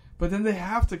 But then they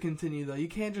have to continue, though. You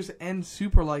can't just end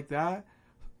Super like that.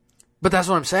 But that's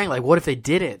what I'm saying. Like, what if they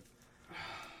didn't?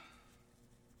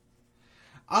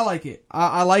 I like it.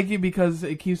 I like it because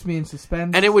it keeps me in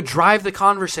suspense. And it would drive the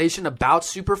conversation about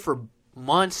Super for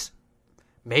months,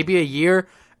 maybe a year.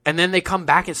 And then they come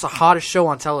back, it's the hottest show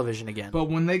on television again.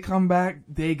 But when they come back,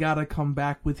 they gotta come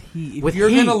back with heat. If you're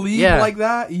gonna leave like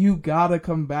that, you gotta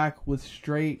come back with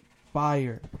straight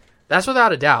fire. That's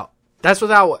without a doubt. That's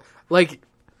without, like,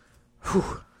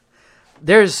 whew.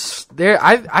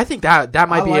 I think that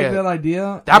might be that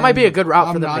idea. That might be a good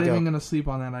route for them to go. I'm not even gonna sleep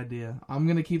on that idea. I'm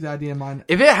gonna keep the idea in mind.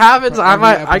 If it happens, I'm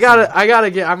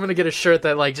gonna get a shirt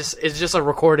that like it's just a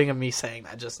recording of me saying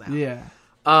that just now. Yeah.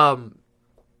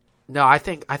 No, I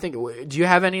think. Do you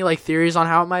have any like theories on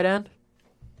how it might end?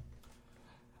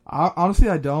 Honestly,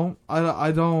 I don't.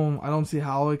 I don't see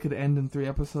how it could end in 3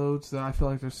 episodes. I feel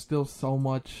like there's still so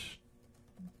much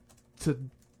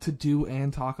to do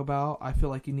and talk about. I feel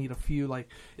like you need a few, like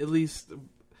at least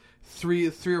three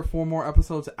or four more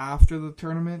episodes after the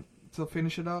tournament to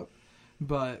finish it up.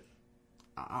 But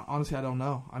honestly, I don't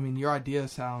know. I mean, your idea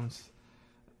sounds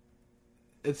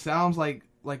like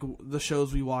the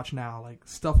shows we watch now, like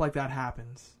stuff like that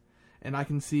happens, and I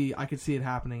could see it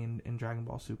happening in Dragon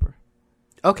Ball Super.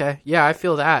 Okay, yeah, I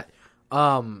feel that.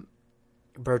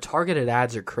 Bro, targeted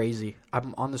ads are crazy.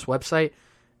 I'm on this website,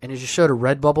 and it just showed a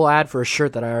Redbubble ad for a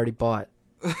shirt that I already bought.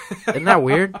 Isn't that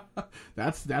weird?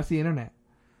 That's the internet.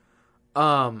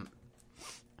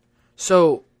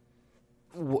 So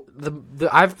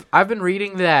I've been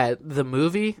reading that the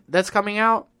movie that's coming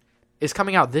out is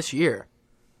coming out this year.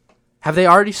 Have they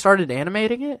already started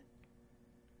animating it?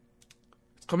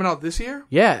 It's coming out this year?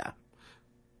 Yeah.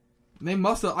 They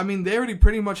must have. I mean, they already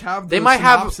pretty much have the might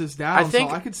synopsis down. I think,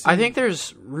 so I could see. I think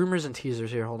there's rumors and teasers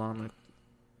here. Hold on.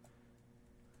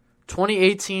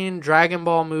 2018 Dragon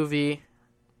Ball movie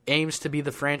aims to be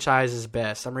the franchise's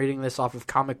best. I'm reading this off of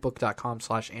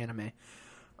comicbook.com/anime.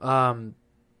 Dragon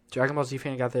Ball Z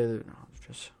fan got their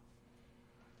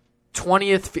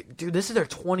 20th. Dude, this is their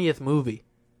 20th movie.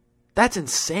 That's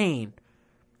insane.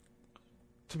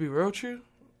 To be real true,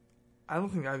 I don't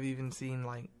think I've even seen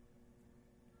like.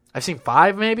 I've seen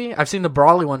 5, maybe. I've seen the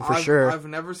Brawly one for sure. I've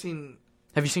never seen.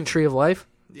 Have you seen Tree of Life?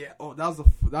 Yeah. Oh,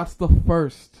 that's the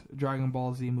first Dragon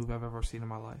Ball Z movie I've ever seen in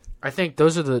my life. I think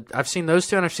those are I've seen those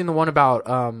two, and I've seen the one about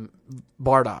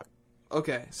Bardock.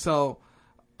 Okay, so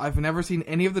I've never seen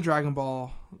any of the Dragon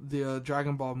Ball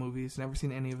movies. Never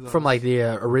seen any of those From like the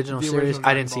original series.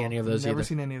 I didn't see any of those Never either.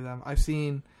 seen any of them. I've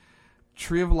seen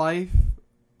Tree of Life,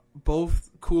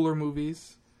 both Cooler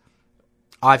movies.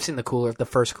 Oh, I've seen the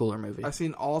first Cooler movie. I've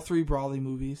seen all 3 Brawly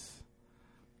movies.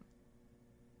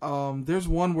 There's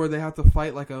one where they have to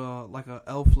fight like a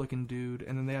elf looking dude,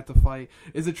 and then they have to fight.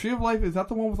 Is it Tree of Life? Is that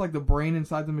the one with like the brain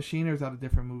inside the machine, or is that a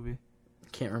different movie?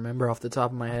 Can't remember off the top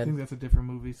of my head. I think that's a different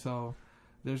movie. So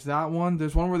there's that one.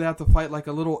 There's one where they have to fight like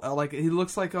a little like he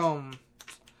looks like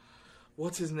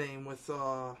what's his name with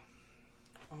oh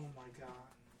my god,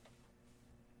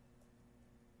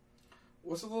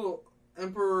 what's the little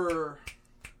emperor?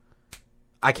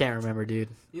 I can't remember, dude.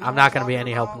 You know I'm what not going to be talking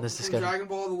any about? help in this From discussion. Dragon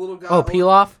Ball, the little guy. Oh,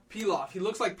 Pilaf? Pilaf. He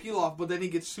looks like Pilaf, but then he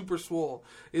gets super swole.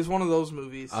 It's one of those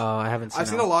movies. Oh, I haven't seen I've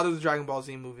seen a lot of the Dragon Ball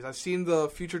Z movies. I've seen the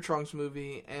Future Trunks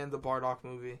movie and the Bardock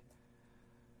movie.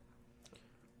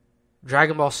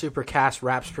 Dragon Ball Super Cast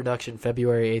wraps production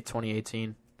February 8th,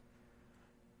 2018.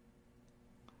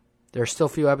 There are still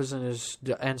few episodes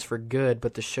that ends for good,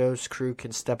 but the show's crew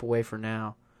can step away for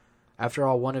now. After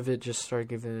all, one of it just started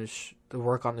giving the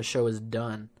work on the show is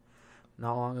done.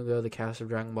 Not long ago, the cast of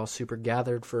Dragon Ball Super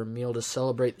gathered for a meal to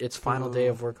celebrate its final day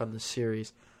of work on the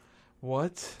series.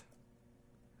 What?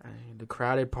 The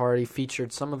crowded party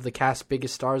featured some of the cast's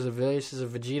biggest stars. The voices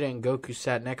of Vegeta and Goku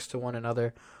sat next to one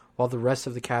another, while the rest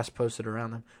of the cast posted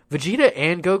around them. Vegeta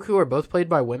and Goku are both played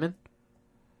by women?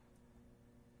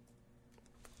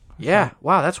 Yeah,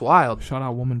 wow, that's wild. Shout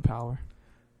out woman power.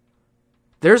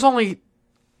 There's only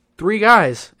 3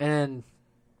 guys and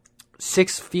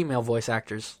 6 female voice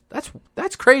actors.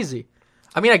 That's crazy.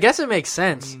 I mean, I guess it makes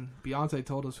sense. I mean, Beyonce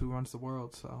told us who runs the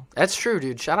world, so. That's true,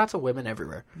 dude. Shout out to women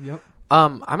everywhere. Yep.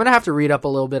 I'm going to have to read up a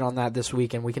little bit on that this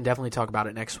week, and we can definitely talk about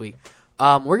it next week.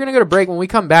 We're going to go to break. When we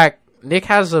come back, Nick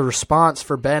has a response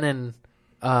for Ben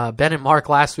and Mark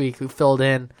last week, who filled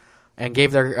in and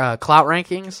gave their clout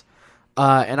rankings.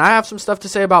 And I have some stuff to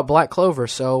say about Black Clover,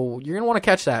 so you're going to want to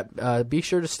catch that. Be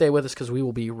sure to stay with us because we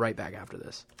will be right back after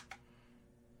this.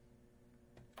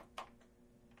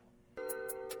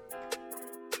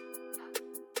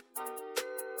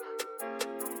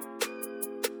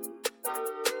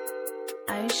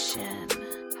 Ocean.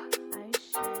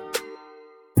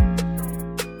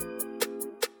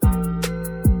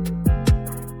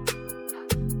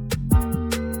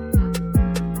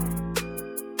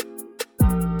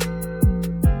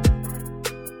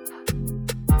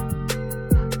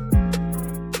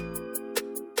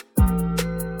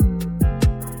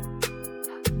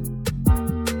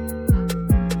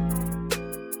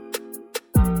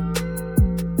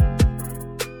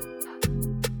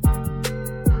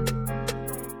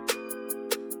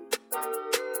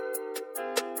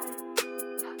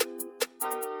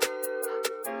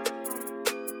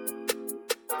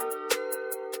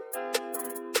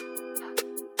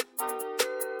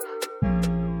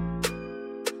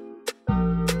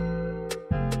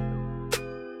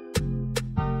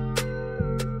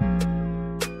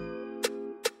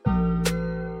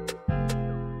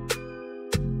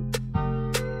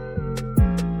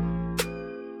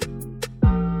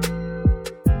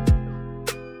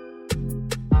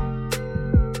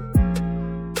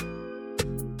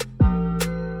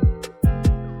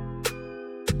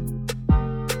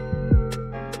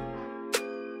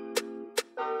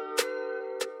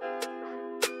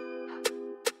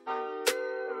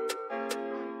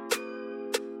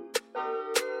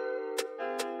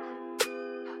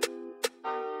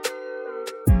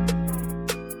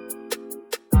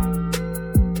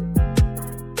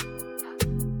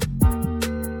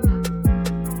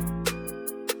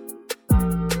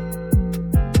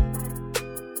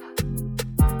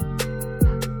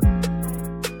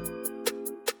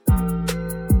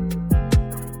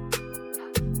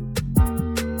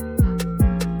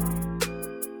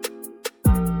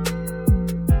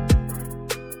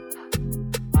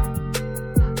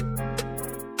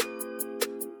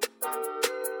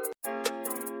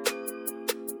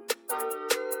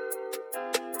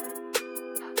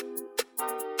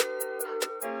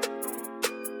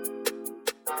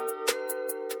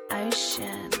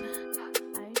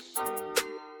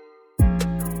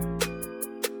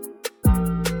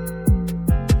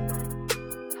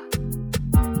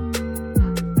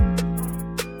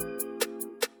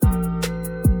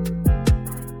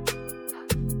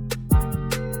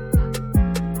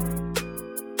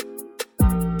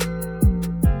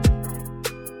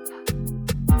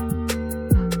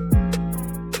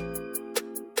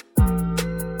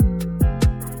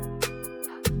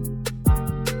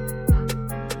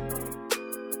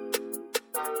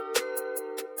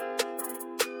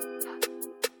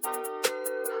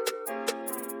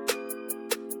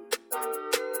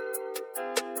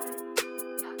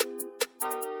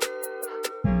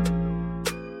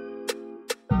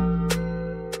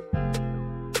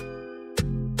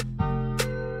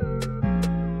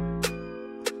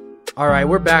 All right,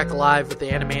 we're back live with the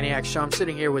Animaniacs show. I'm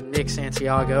sitting here with Nick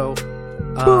Santiago.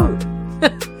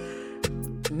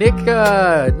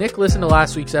 Nick listened to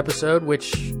last week's episode,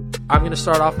 which I'm going to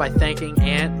start off by thanking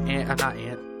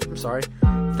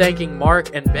thanking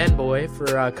Mark and Ben Boy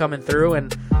for coming through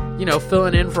and,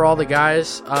 filling in for all the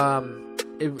guys.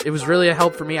 It was really a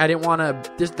help for me. I didn't want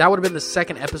to. That would have been the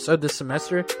second episode this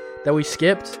semester that we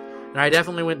skipped, and I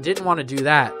definitely didn't want to do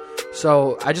that.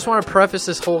 So I just want to preface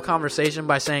this whole conversation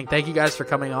by saying thank you guys for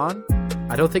coming on.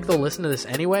 I don't think they'll listen to this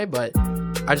anyway, but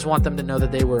I just want them to know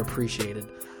that they were appreciated.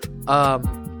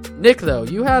 Nick, though,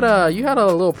 you had a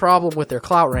little problem with their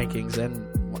clout rankings, and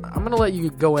I'm gonna let you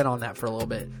go in on that for a little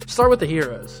bit. Start with the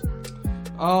heroes.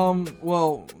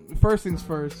 Well, first things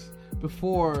first.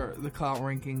 Before the clout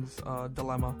rankings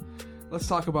dilemma, let's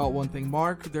talk about one thing.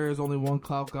 Mark, there is only one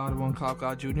Clout God and one Clout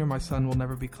God Jr. My son will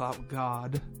never be Clout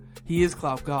God. He is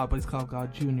Clout God, but he's Clout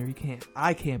God Jr.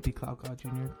 I can't be Clout God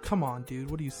Jr. Come on, dude.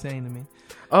 What are you saying to me?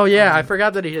 Oh, yeah. I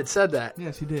forgot that he had said that.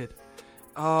 Yes, he did.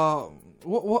 Oh,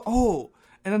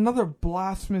 and another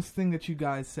blasphemous thing that you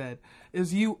guys said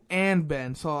is you and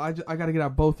Ben. So I got to get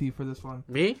out both of you for this one.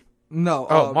 Me?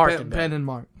 No. Mark and Ben. Ben and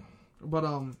Mark. But,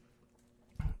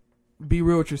 be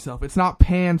real with yourself. It's not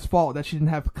Pan's fault that she didn't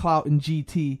have clout in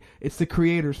GT. It's the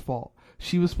creator's fault.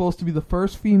 She was supposed to be the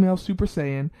first female Super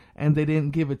Saiyan, and they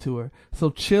didn't give it to her. So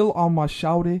chill on my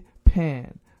shouty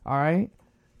Pan, alright?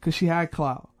 Because she had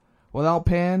clout. Without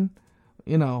Pan,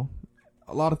 a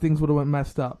lot of things would have went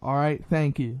messed up, alright?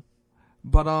 Thank you.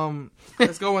 But,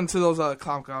 let's go into those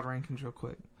Clout God rankings real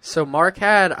quick. So Mark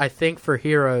had, I think for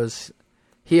heroes,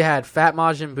 he had Fat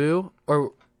Majin Buu,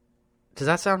 or does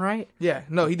that sound right? Yeah,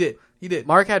 no, he did.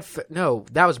 Mark had, no,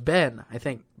 that was Ben, I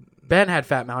think. Ben had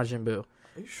Fat Majin Buu.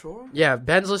 Are you sure? Yeah,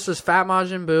 Ben's list was Fat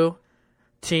Majin Buu,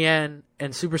 Tien,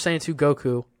 and Super Saiyan 2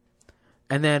 Goku.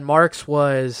 And then Mark's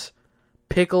was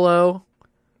Piccolo,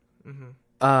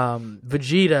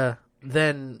 Vegeta,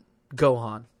 then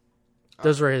Gohan.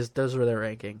 Those were their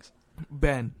rankings.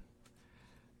 Ben.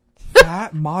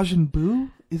 Fat Majin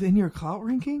Buu is in your clout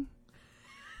ranking?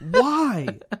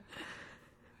 Why?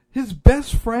 His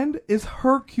best friend is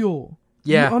Hercule.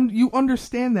 Yeah. You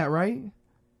understand that, right?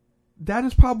 That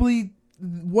is probably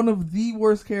one of the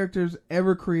worst characters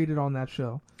ever created on that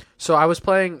show. So I was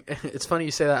playing, it's funny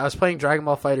you say that, I was playing Dragon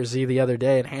Ball FighterZ the other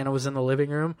day, and Hannah was in the living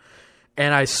room,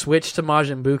 and I switched to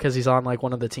Majin Buu because he's on like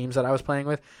one of the teams that I was playing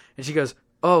with, and she goes,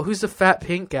 "Oh, who's the fat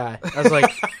pink guy?" I was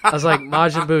like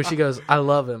Majin Buu. She goes, "I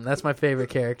love him. That's my favorite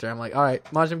character." I'm like, all right,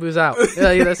 Majin Buu's out.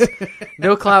 Yeah, that's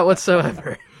no clout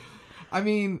whatsoever. I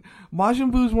mean,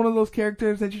 Majin Buu is one of those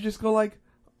characters that you just go like,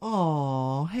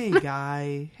 "Oh, hey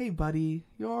guy, hey buddy,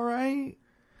 you all right?"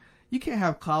 You can't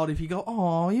have clout if you go,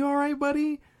 "Oh, you all right,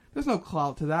 buddy?" There's no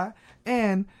clout to that.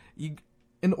 And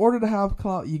in order to have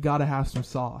clout, you gotta have some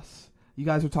sauce. You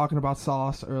guys were talking about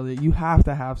sauce earlier. You have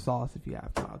to have sauce if you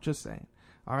have clout. Just saying.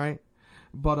 All right,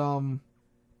 but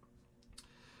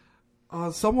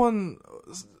did someone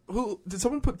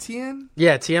put Tien?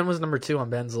 Yeah, Tien was number 2 on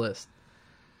Ben's list.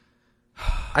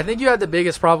 I think you had the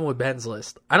biggest problem with Ben's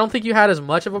list. I don't think you had as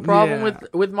much of a problem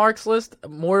with Mark's list.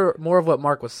 More of what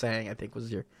Mark was saying, I think,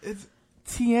 was your... It's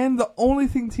Tien, the only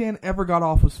thing Tien ever got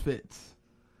off was fits.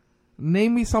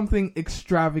 Name me something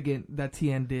extravagant that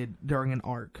Tien did during an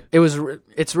arc.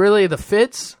 It's really the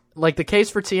fits. Like, the case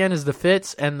for Tien is the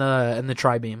fits and the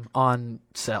tri-beam on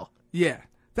Cell. Yeah,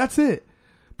 that's it.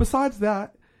 Besides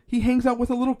that, he hangs out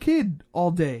with a little kid all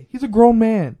day. He's a grown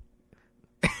man.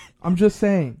 I'm just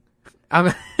saying.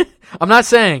 I'm not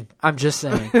saying. I'm just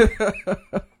saying.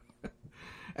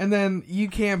 And then you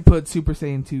can't put Super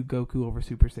Saiyan 2 Goku over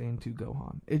Super Saiyan 2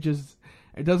 Gohan. It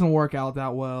doesn't work out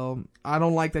that well. I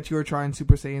don't like that you were trying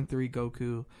Super Saiyan 3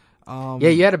 Goku. Yeah,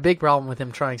 you had a big problem with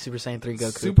him trying Super Saiyan 3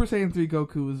 Goku. Super Saiyan 3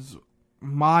 Goku is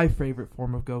my favorite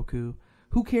form of Goku.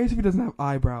 Who cares if he doesn't have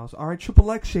eyebrows? All right, Triple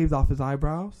X shaved off his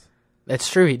eyebrows. That's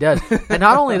true, he does. And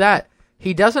not only that,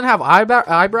 he doesn't have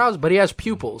eyebrows, but he has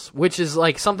pupils, which is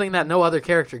like something that no other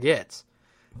character gets.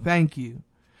 Thank you.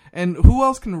 And who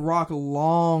else can rock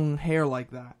long hair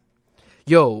like that?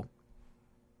 Yo,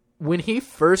 when he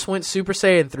first went Super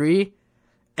Saiyan 3,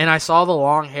 and I saw the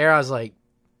long hair, I was like,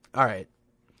 all right,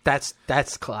 that's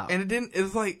clout. And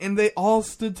and they all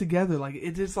stood together. Like,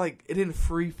 it didn't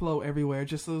free flow everywhere.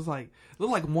 It looked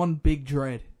like one big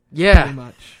dread. Yeah. Pretty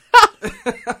much.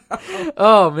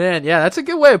 Oh, man. Yeah, that's a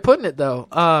good way of putting it, though.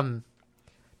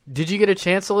 Did you get a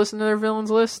chance to listen to their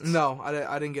villains lists? No,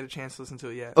 I didn't get a chance to listen to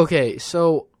it yet. Okay,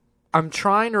 so I'm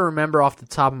trying to remember off the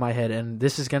top of my head, and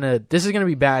this is gonna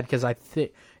be bad because I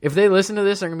think if they listen to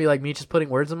this, they're gonna be like me just putting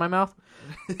words in my mouth.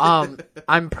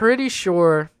 I'm pretty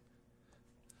sure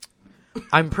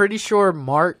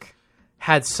Mark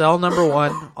had Cell number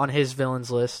 1 on his villains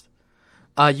list.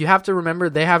 You have to remember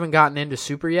they haven't gotten into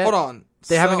Super yet. Hold on.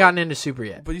 They haven't gotten into Super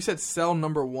yet. But you said Cell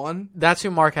number 1? That's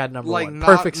who Mark had number 1. Not,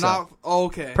 Perfect Cell.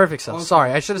 Okay. Perfect Cell. Okay.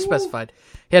 Sorry, I should have specified.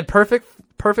 He had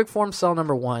perfect form Cell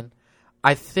number 1.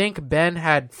 I think Ben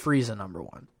had Frieza number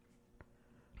 1.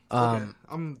 Okay.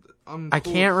 I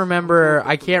can't remember.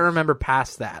 I can't remember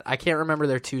past that. I can't remember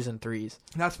their 2s and 3s.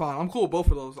 That's fine. I'm cool with both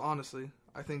of those, honestly.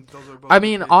 I think those are both. I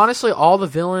mean, honestly, all the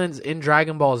villains in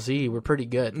Dragon Ball Z were pretty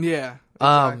good. Yeah,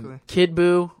 exactly. Kid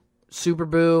Buu, Super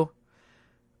Buu.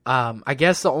 I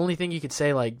guess the only thing you could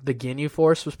say, like, the Ginyu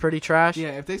Force was pretty trash. Yeah,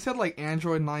 if they said, like,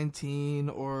 Android 19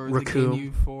 or Raccoon. the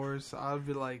Ginyu Force, I'd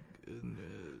be like...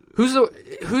 Who's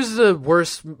the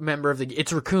worst member of the...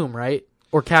 It's Raccoon, right?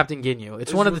 Or Captain Ginyu.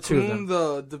 It's one of the two of them.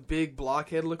 The big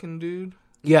blockhead-looking dude?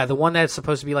 Yeah, the one that's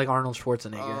supposed to be like Arnold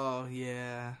Schwarzenegger. Oh,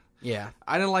 yeah. Yeah.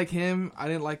 I didn't like him. I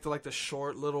didn't like the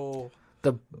short little...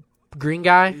 The green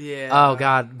guy? Yeah. Oh,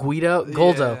 God. Guido?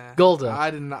 Goldo. Yeah. Goldo.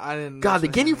 I didn't... God, the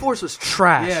Ginyu Force was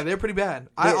trash. Yeah, they're pretty bad.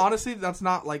 Honestly, that's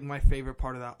not, like, my favorite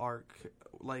part of that arc.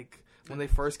 Like, when they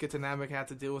first get to Namek and have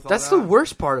to deal with all that. That's the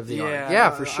worst part of the arc.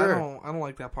 Yeah, for sure. I don't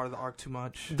like that part of the arc too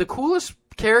much. The coolest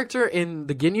character in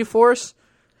the Ginyu Force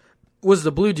was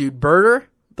the blue dude, Birder,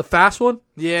 the fast one.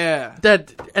 Yeah.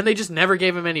 And they just never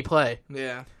gave him any play.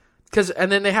 Yeah.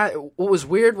 And then they had, what was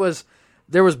weird was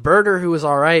there was Birder who was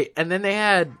all right, and then they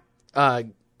had,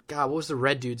 God, what was the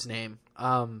red dude's name?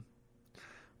 Birder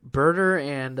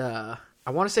and,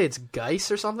 I want to say it's Geis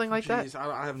or something like that.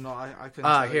 I have no, I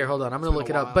couldn't Here, hold on, I'm going to look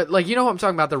it up. But, like, you know what I'm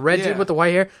talking about, the red dude with the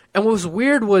white hair? And what was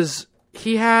weird was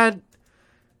he had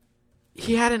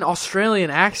an Australian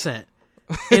accent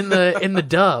in the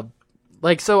dub.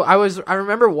 Like, so I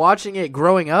remember watching it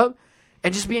growing up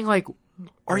and just being like,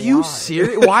 are you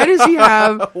serious? Why does he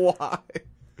have... Why?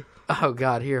 Oh,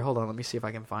 God. Here, hold on. Let me see if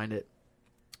I can find it.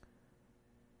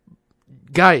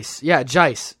 Geis. Yeah,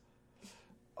 Geis.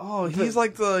 Oh, he's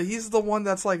the one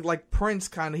that's like Prince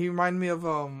kind of. He reminded me of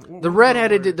the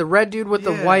redheaded, the red dude with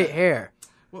the white hair.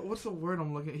 What's the word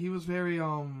I'm looking at? He was very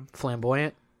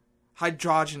flamboyant.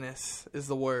 Hydrogenous is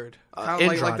the word.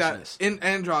 Androgynous. Like that.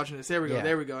 Androgynous. There we go. Yeah.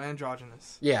 There we go.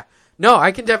 Androgynous. Yeah. No,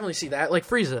 I can definitely see that. Like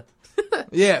Frieza.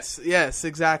 Yes,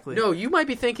 exactly. No, you might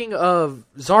be thinking of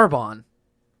Zarbon.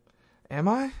 Am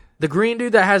I? The green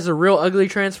dude that has a real ugly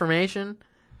transformation.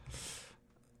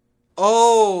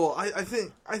 Oh, I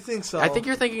think so. I think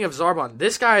you're thinking of Zarbon.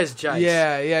 This guy is Geis.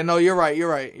 Yeah. No, you're right.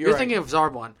 You're thinking of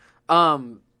Zarbon.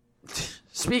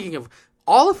 Speaking of,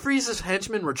 all of Frieza's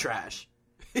henchmen were trash.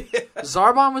 Yeah.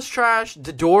 Zarbon was trash.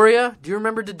 Dodoria. Do you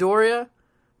remember Dodoria?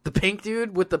 The pink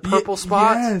dude with the purple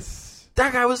spots? Yes.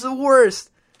 That guy was the worst.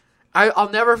 I'll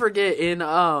never forget in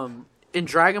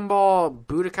Dragon Ball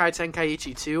Budokai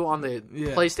Tenkaichi 2 on the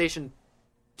PlayStation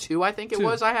 2, I think it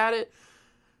was, I had it.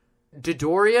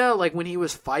 Dodoria, like when he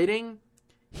was fighting,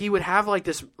 he would have like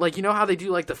this, like, you know how they do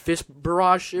like the fist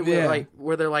barrage shit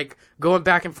where they're like going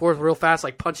back and forth real fast,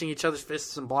 like punching each other's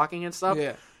fists and blocking and stuff?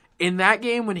 Yeah. In that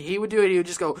game, when he would do it, he would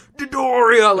just go,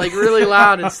 Dodoria, like really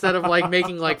loud instead of like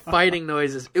making like fighting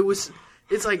noises.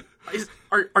 It's like,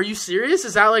 are you serious?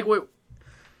 Is that like what?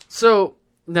 So,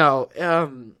 no,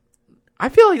 I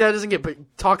feel like that doesn't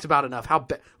get talked about enough. How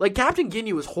like Captain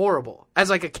Ginyu was horrible as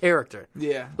like a character.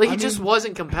 Yeah. Like he just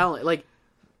wasn't compelling. Like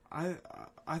I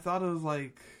thought it was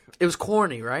like, it was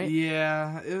corny, right?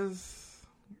 Yeah, it was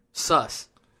sus.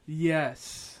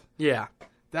 Yes. Yeah.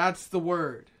 That's the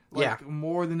word. Like, yeah.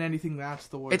 More than anything, that's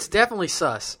the word. It's definitely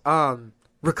sus.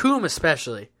 Raccoon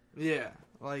especially. Yeah.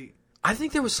 Like, I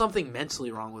think there was something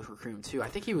mentally wrong with Raccoon too. I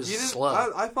think he was slow.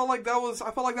 I felt like that was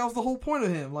the whole point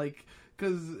of him. Like,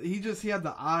 because he had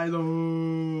the eye.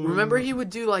 Remember, he would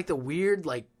do like the weird,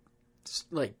 like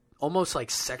almost like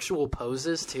sexual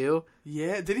poses too.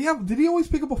 Yeah. Did he always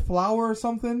pick up a flower or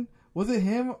something? Was it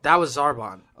him? That was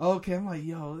Zarbon. Okay, I'm like,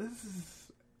 yo, this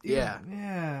is. Yeah.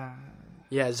 Yeah.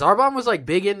 Yeah, Zarbon was like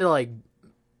big into like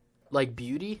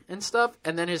beauty and stuff,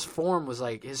 and then his form was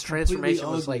like his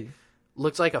transformation was like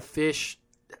looked like a fish,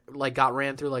 like got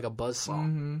ran through like a buzzsaw.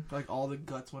 Mm-hmm. Like all the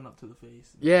guts went up to the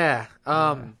face. Yeah.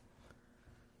 Are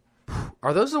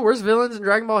those the worst villains in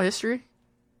Dragon Ball history?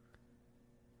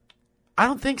 I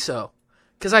don't think so,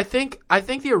 because I think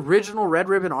the original Red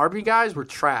Ribbon Army guys were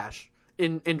trash.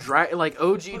 In like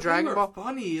OG but Dragon Ball,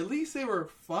 funny. At least they were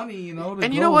funny, you know.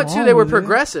 And you know what too? They were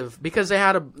progressive because they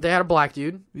had a black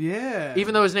dude. Yeah.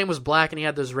 Even though his name was Black and he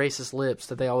had those racist lips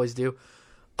that they always do.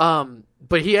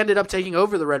 But he ended up taking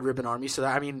over the Red Ribbon Army. So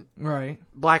that, I mean, right.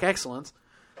 Black excellence.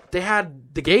 They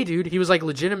had the gay dude. He was like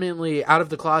legitimately out of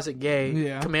the closet gay.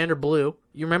 Yeah. Commander Blue.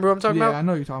 You remember what I'm talking about? Yeah, I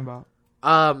know what you're talking about.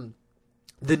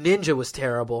 The ninja was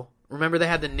terrible. Remember they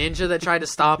had the ninja that tried to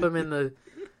stop him in the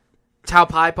Tao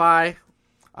Pai Pai?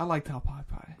 I like Tao Pai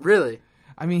Pai. Really?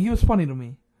 I mean, he was funny to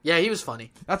me. Yeah, he was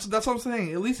funny. That's what I'm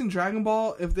saying. At least in Dragon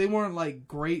Ball, if they weren't like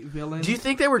great villains, Do you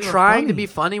think they were trying to funny. be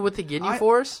funny with the Ginyu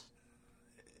Force?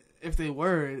 If they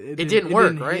were, it didn't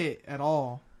work, didn't right? hit at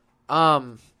all.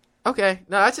 Okay.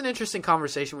 No, that's an interesting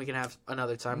conversation we can have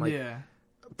another time. Like, Yeah.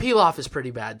 Pilaf is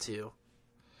pretty bad too.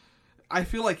 I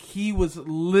feel like he was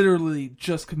literally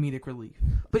just comedic relief.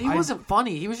 But he wasn't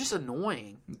funny. He was just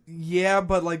annoying. Yeah,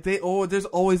 but like there's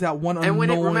always that one And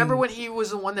annoying. remember when he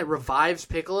was the one that revives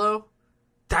Piccolo?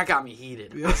 That got me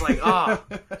heated. I was like, oh.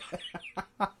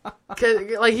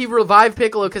 Like, he revived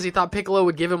Piccolo because he thought Piccolo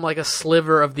would give him, like, a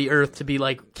sliver of the earth to be,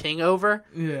 like, king over.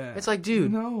 Yeah. It's like,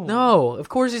 dude, No. no. Of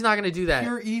course he's not going to do that.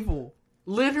 Pure evil.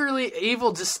 Literally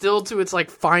evil distilled to its, like,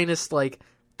 finest, like,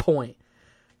 point.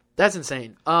 That's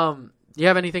insane. You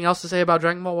have anything else to say about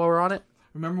Dragon Ball while we're on it?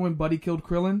 Remember when Buddy killed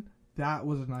Krillin? That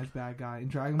was a nice bad guy in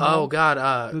Dragon Ball. Oh,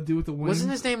 God. The dude with the wings.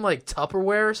 Wasn't his name, like,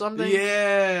 Tupperware or something?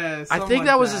 Yeah. I think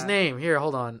that was his name. Here,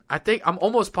 hold on. I'm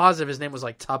almost positive his name was,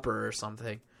 like, Tupper or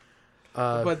something.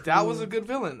 But that was a good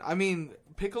villain. I mean,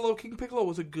 King Piccolo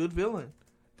was a good villain.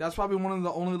 That's probably one of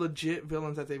the only legit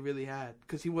villains that they really had.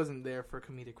 Because he wasn't there for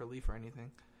comedic relief or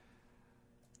anything.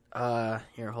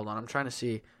 Here, hold on. I'm trying to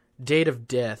see. Date of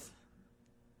death.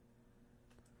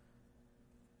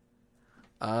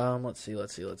 Let's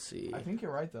see. I think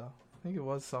you're right, though. I think it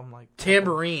was some, like...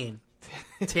 Tambourine.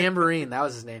 Tambourine, that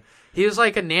was his name. He was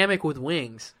like a Namek with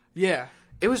wings. Yeah.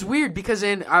 It was weird because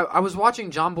I was watching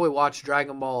John Boy watch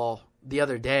Dragon Ball the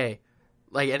other day,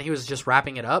 like, and he was just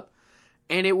wrapping it up,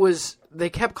 and they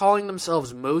kept calling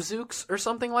themselves Mozooks or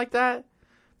something like that,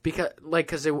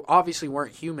 because they obviously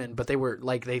weren't human, but they were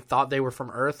like they thought they were from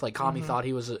Earth. Like Kami thought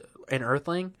he was an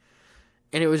Earthling,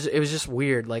 and it was just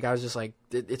weird. Like I was just like,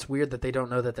 it's weird that they don't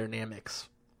know that they're Nameks.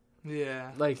 Yeah.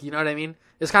 Like, you know what I mean?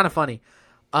 It's kind of funny.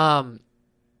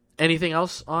 Anything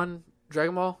else on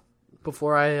Dragon Ball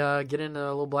before I get into a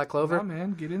little Black Clover? Yeah,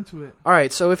 man, get into it. All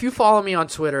right, so if you follow me on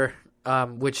Twitter,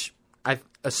 which I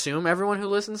assume everyone who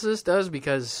listens to this does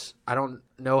because I don't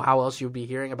know how else you'll be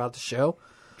hearing about the show.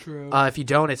 True. If you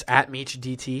don't, it's at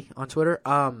MeechDT on Twitter.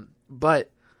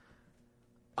 But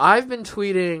I've been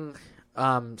tweeting,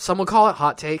 some would call it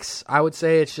hot takes. I would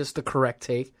say it's just the correct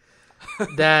take.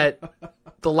 That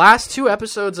the last 2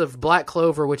 episodes of Black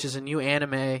Clover, which is a new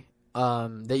anime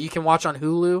that you can watch on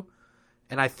Hulu,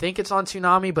 and I think it's on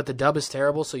Toonami, but the dub is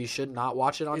terrible, so you should not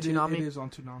watch it on Toonami. It is on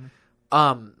Toonami.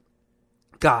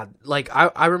 God, like,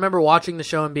 I remember watching the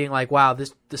show and being like, wow,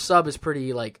 the sub is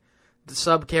pretty, like, the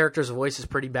sub character's voice is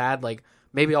pretty bad. Like,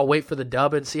 maybe I'll wait for the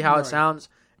dub and see how it sounds.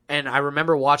 And I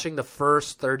remember watching the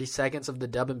first 30 seconds of the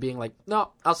dub and being like,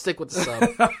 no, I'll stick with the sub.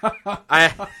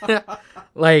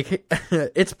 Like,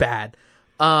 it's bad.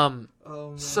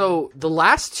 So the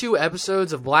last 2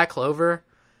 episodes of Black Clover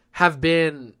have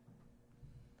been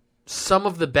some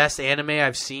of the best anime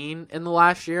I've seen in the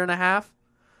last year and a half.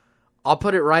 I'll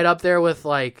put it right up there with,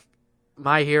 like,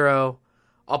 My Hero.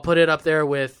 I'll put it up there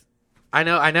with... I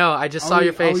know, I just saw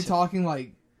your face. Are we talking,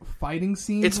 like, fighting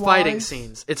scenes? It's fighting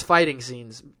scenes. It's fighting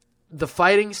scenes. The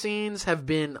fighting scenes have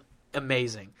been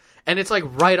amazing. And it's, like,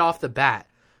 right off the bat.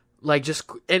 Like, just...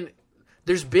 And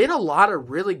there's been a lot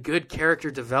of really good character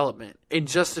development in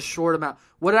just a short amount.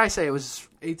 What did I say? It was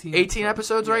 18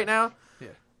 episodes right now? Yeah.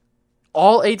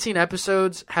 All 18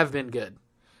 episodes have been good.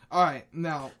 All right,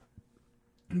 now...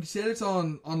 You said it's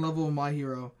on level of My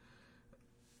Hero.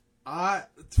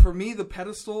 For me, the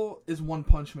pedestal is One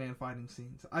Punch Man fighting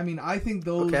scenes. I mean, I think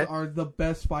those are the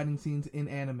best fighting scenes in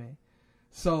anime.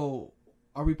 So,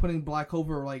 are we putting Black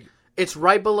Clover, like... It's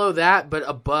right below that, but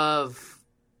above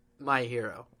My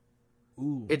Hero.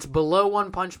 Ooh. It's below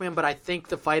One Punch Man, but I think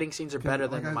the fighting scenes are better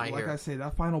than My Hero. Like I say,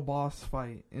 that final boss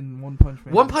fight in One Punch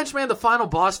Man... One Punch Man, the final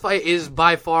boss fight, is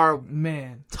by far...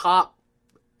 top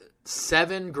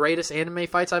 7 greatest anime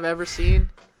fights I've ever seen.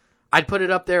 I'd put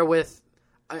it up there with,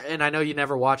 and I know you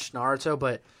never watched Naruto,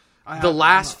 but the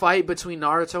last fight between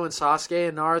Naruto and Sasuke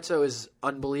in Naruto is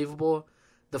unbelievable.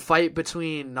 The fight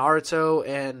between Naruto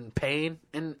and Pain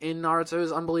in Naruto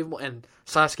is unbelievable, and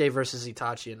Sasuke versus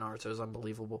Itachi in Naruto is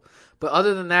unbelievable. But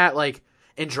other than that, like,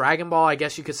 in Dragon Ball, I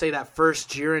guess you could say that first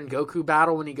Jiren Goku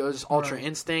battle when he goes Ultra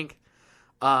Instinct.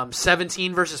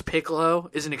 17 versus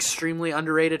Piccolo is an extremely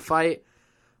underrated fight.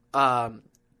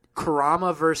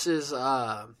 Kurama versus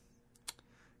God,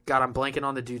 I'm blanking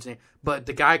on the dude's name, but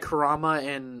the guy Kurama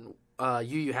in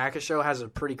Yu Yu Hakusho has a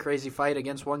pretty crazy fight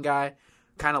against one guy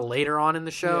kind of later on in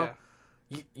the show.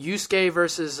 Yusuke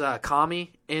versus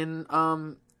Kami in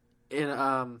Yu Yu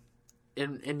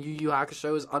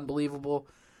Hakusho is unbelievable.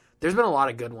 There's been a lot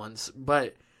of good ones,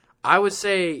 but I would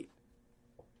say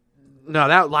no.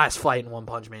 That last fight in One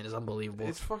Punch Man is unbelievable.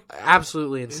 It's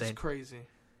absolutely insane. It's crazy.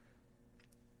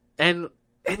 And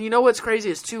you know what's crazy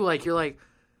is too, like, you're like,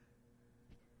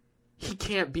 he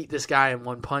can't beat this guy in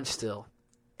one punch still,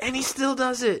 and he still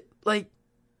does it. Like,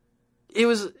 it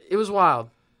was wild.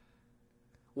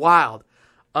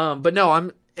 But no,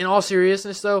 I'm in all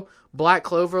seriousness though. Black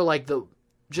Clover, like the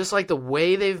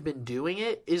way they've been doing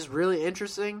it is really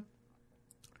interesting.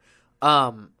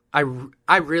 I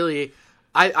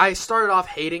started off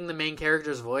hating the main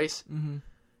character's voice,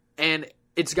 and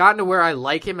it's gotten to where I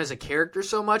like him as a character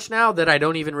so much now that I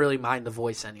don't even really mind the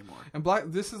voice anymore. And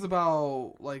this is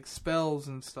about like spells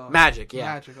and stuff. Magic,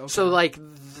 yeah. Magic, okay. So like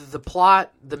the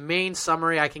plot, the main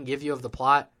summary I can give you of the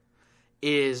plot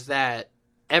is that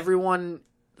everyone,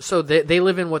 so they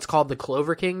live in what's called the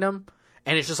Clover Kingdom,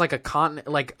 and it's just like a continent,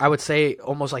 like I would say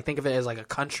almost like think of it as like a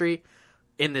country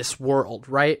in this world,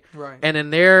 right? Right. And in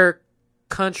their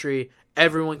country,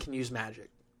 everyone can use magic.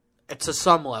 It's to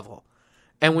some level.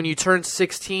 And when you turn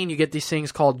 16, you get these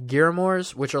things called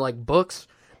Giramors, which are like books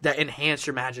that enhance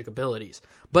your magic abilities.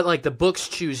 But like the books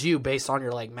choose you based on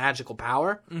your like magical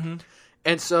power. Mm-hmm.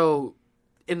 And so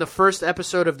in the first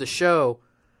episode of the show,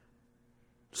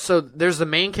 so there's the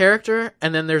main character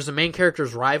and then there's the main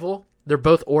character's rival. They're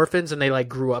both orphans and they like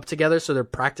grew up together, so they're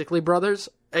practically brothers,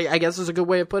 I guess is a good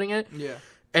way of putting it. Yeah.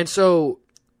 And so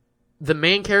the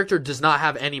main character does not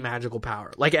have any magical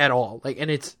power, like at all. Like,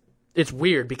 and it's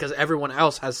weird because everyone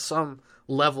else has some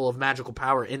level of magical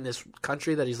power in this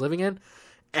country that he's living in,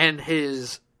 and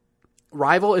his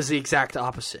rival is the exact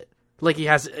opposite. Like, he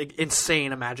has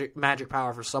insane magic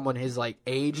power for someone his like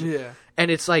age. Yeah.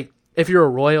 And it's like, if you're a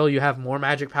royal, you have more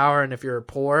magic power, and if you're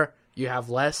poor, you have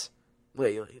less.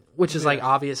 Which is like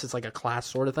obvious. It's like a class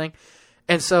sort of thing.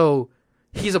 And so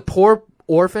he's a poor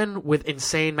orphan with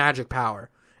insane magic power,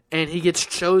 and he gets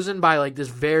chosen by like this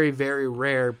very, very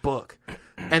rare book.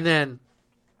 And then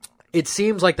it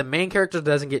seems like the main character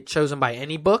doesn't get chosen by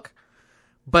any book,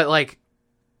 but like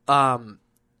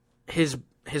his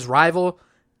rival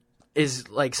is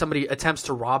like somebody attempts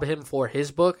to rob him for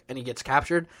his book, and he gets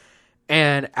captured.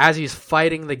 And as he's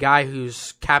fighting the guy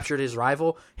who's captured his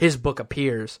rival, his book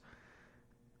appears.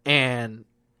 And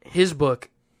his book,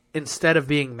 instead of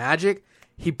being magic,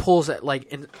 he pulls it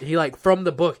from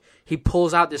the book, he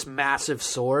pulls out this massive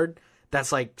sword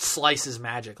that's like slices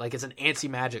magic, like it's an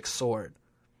anti-magic sword.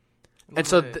 And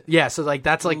so so like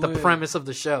that's like the premise of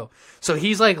the show. So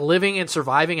he's like living and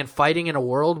surviving and fighting in a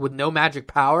world with no magic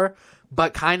power,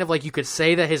 but kind of like you could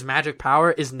say that his magic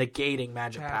power is negating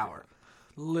magic power.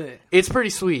 Lit. It's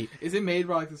pretty sweet. Is it made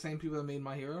by like the same people that made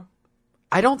My Hero?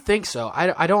 I don't think so.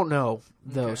 I don't know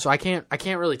though, so I can't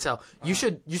really tell. You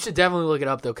should definitely look it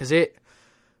up though, because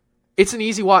it's an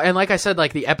easy watch, and like I said,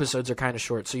 like the episodes are kind of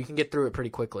short, so you can get through it pretty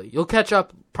quickly. You'll catch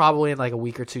up probably in like a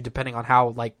week or two, depending on how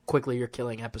like quickly you're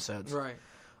killing episodes. Right.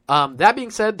 That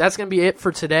being said, that's gonna be it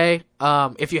for today.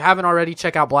 If you haven't already,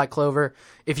 check out Black Clover.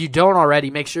 If you don't already,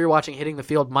 make sure you're watching Hitting the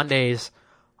Field Mondays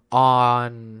at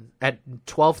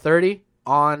 12:30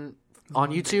 on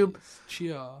YouTube.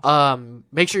 Chia.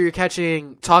 Make sure you're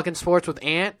catching Talking Sports with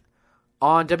Ant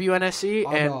on WNSC.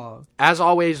 And as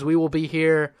always, we will be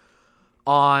here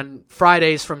on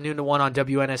Fridays from noon to 1 on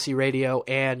WNSC Radio.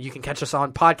 And you can catch us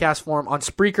on podcast form on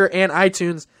Spreaker and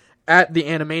iTunes at The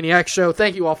Animaniac Show.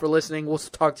 Thank you all for listening. We'll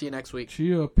talk to you next week.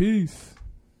 Chia. Peace.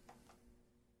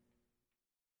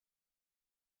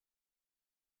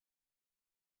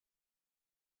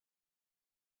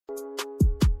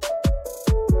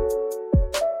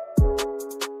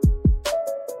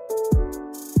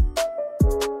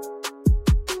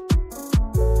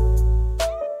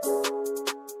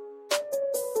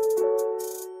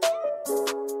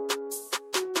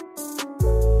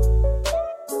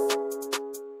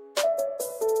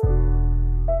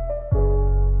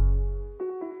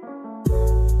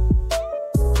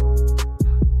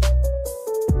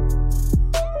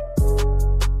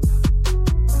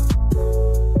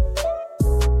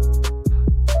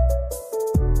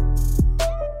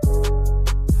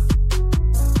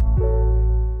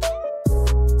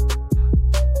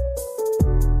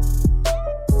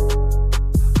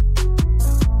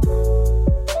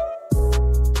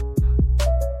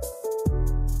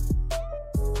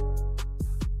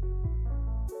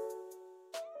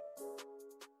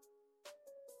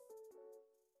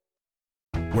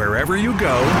 Wherever you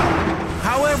go,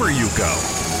 however you go.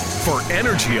 For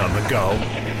energy on the go,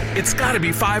 it's got to be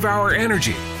 5-Hour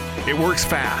Energy. It works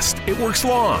fast, it works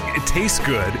long, it tastes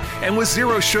good, and with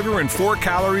 0 sugar and 4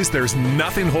 calories, there's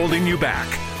nothing holding you back.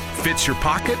 Fits your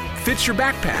pocket, fits your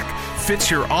backpack, fits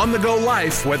your on-the-go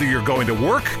life, whether you're going to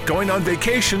work, going on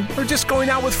vacation, or just going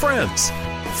out with friends.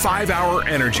 5-Hour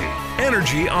Energy.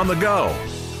 Energy on the go.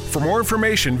 For more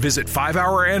information, visit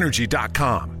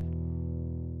 5hourenergy.com.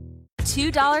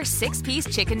 $2 6-piece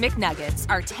Chicken McNuggets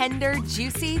are tender,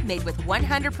 juicy, made with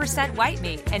 100% white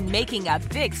meat, and making a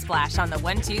big splash on the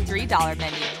 $1, $2, $3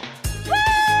 menu. Woo!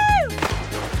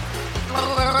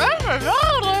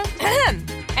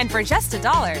 And for just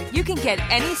 $1, you can get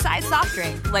any size soft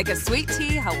drink, like a sweet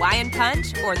tea, Hawaiian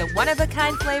punch, or the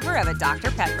one-of-a-kind flavor of a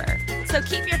Dr. Pepper. So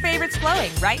keep your favorites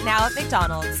flowing right now at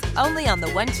McDonald's. Only on the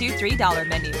 $1, $2, $3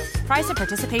 menu. Price and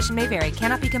participation may vary.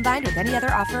 Cannot be combined with any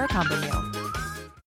other offer or combo meal.